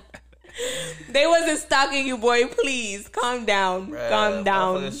 They wasn't stalking you, boy. Please calm down. Calm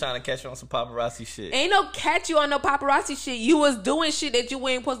down. Motherfuckers trying to catch you on some paparazzi shit. Ain't no catch you on no paparazzi shit. You was doing shit that you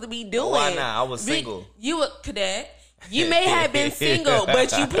ain't supposed to be doing. Why not? I was Bitch, single. You a Cadet. You may have been single,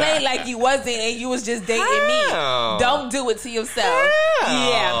 but you played like you wasn't, and you was just dating me. Don't do it to yourself.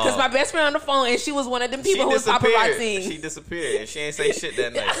 Yeah, because my best friend on the phone, and she was one of them people who was paparazzi. She disappeared, and she ain't say shit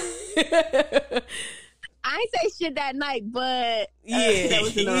that night. I ain't say shit that night, but that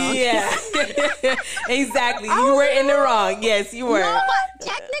was in the wrong. Yeah, exactly. You were in the wrong. Yes, you were. No, but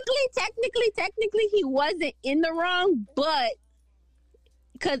technically, he wasn't in the wrong, but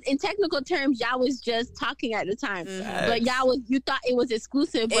because in technical terms, y'all was just talking at the time, but you thought it was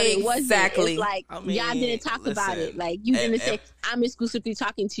exclusive, but it wasn't. Exactly. It's like y'all didn't talk about it. Like you didn't say, "I'm exclusively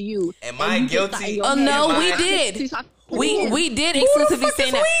talking to you." Am I guilty? Oh no, we did. We did exclusively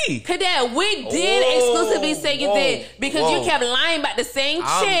say that. Cadet, we did exclusively say you did because you kept lying about the same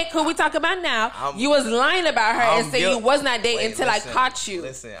chick who we talk about now. You was lying about her and say you was not dating until I caught you.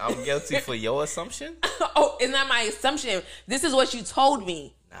 Listen, I'm guilty for your assumption. Oh, it's not my assumption. This is what you told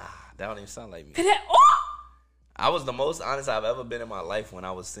me. Nah, that don't even sound like me. Cadet, I was the most honest I've ever been in my life when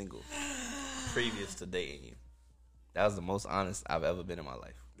I was single, previous to dating you. That was the most honest I've ever been in my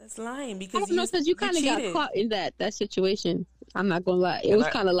life. That's lying because you kind of got caught in that situation. I'm not gonna lie, it was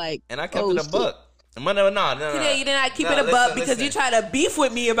kind of like, and I kept it a buck. No. Today you did not keep it a buck because you tried to beef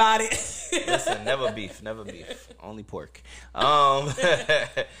with me about it. Listen, never beef, only pork.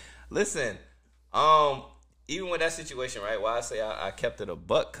 Listen, even with that situation, right? Why I say I kept it a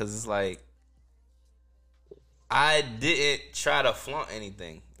buck because it's like I didn't try to flaunt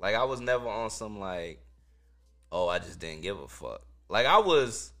anything. Like I was never on some like, oh, I just didn't give a fuck. Like I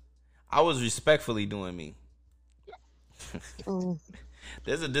was respectfully doing me.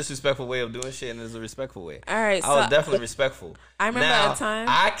 There's a disrespectful way of doing shit, and there's a respectful way. All right, I was definitely respectful. I remember a time.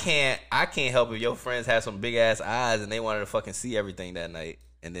 I can't help if your friends had some big ass eyes and they wanted to fucking see everything that night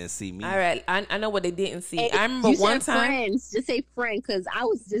and then see me. All right, I know what they didn't see. Hey, I remember one time. Friends, just say friend, because I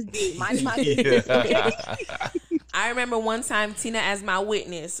was just being my I remember one time, Tina as my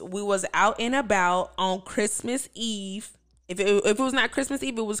witness. We was out and about on Christmas Eve. If it was not Christmas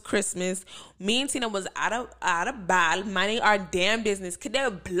Eve, it was Christmas. Me and Tina was out of Bali, minding our damn business. Could they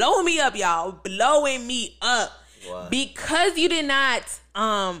blow me up, y'all? Blowing me up. What? Because you did not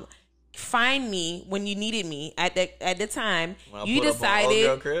find me when you needed me at the time. You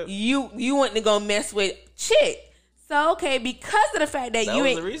decided you wanted to go mess with chick. So okay, because of the fact that you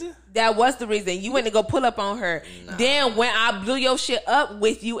ain't. That was the reason? That was the reason. You went to go pull up on her. Nah. Then when I blew your shit up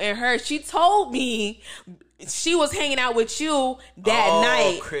with you and her, she told me she was hanging out with you that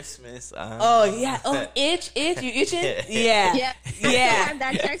night. Christmas. Oh yeah. Oh, itch. You itching? Yeah. Yeah. Have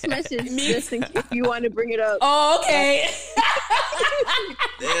that text message just if you want to bring it up. Oh, okay.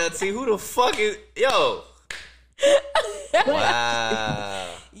 Damn, see who the fuck is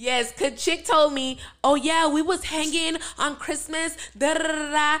Wow. Yes, cause chick told me, oh yeah, we was hanging on Christmas, da da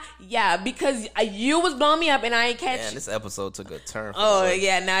da da. Yeah, because you was blowing me up and I ain't catch. Man, this episode took a turn. Oh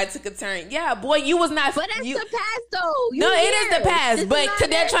yeah, now it took a turn. Yeah, boy, you was not. But that's the past though. No, it is the past. But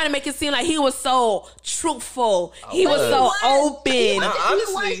Cadet trying to make it seem like he was so truthful. He was so open. No,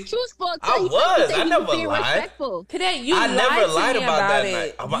 honestly, he was truthful. I never lied. Cadet, you I never lied about that it.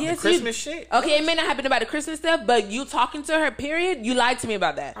 night. About the Christmas shit. Okay, it may not happen about the Christmas stuff, but you talking to her, period, you lied to me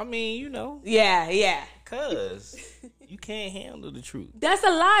about that. I mean, you know. Yeah. Cause you can't handle the truth. That's a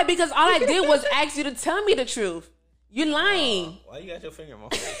lie because all I did was ask you to tell me the truth. You lying. Why you got your finger in my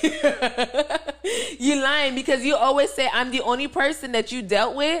face? You lying because you always say I'm the only person that you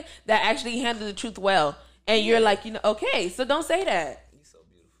dealt with that actually handled the truth well. And you're like, okay, so don't say that. You're so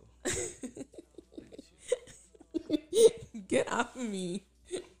beautiful. Get off of me.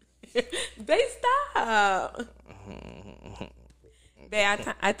 Babe, stop. Babe,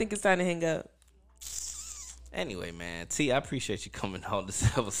 I think it's time to hang up. Anyway, man, T, I appreciate you coming on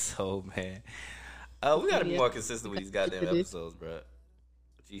this episode, man. We gotta be more consistent with these goddamn episodes, bro.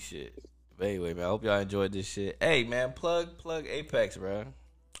 G shit. But anyway, man, I hope y'all enjoyed this shit. Hey, man, plug Apex, bro.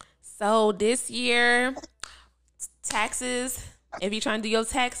 So this year, taxes. If you're trying to do your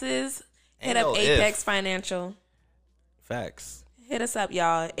taxes, hit up Apex Financial. Facts. Hit us up,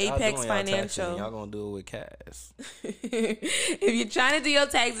 y'all. Apex Financial. Y'all gonna do it with cash. If you're trying to do your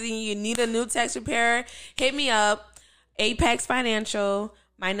taxes and you need a new tax preparer, hit me up. Apex Financial.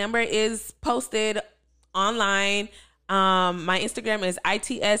 My number is posted online. My Instagram is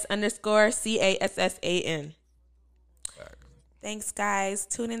ITS_CASSAN. Thanks, guys.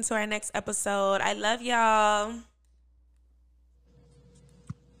 Tune into our next episode. I love y'all.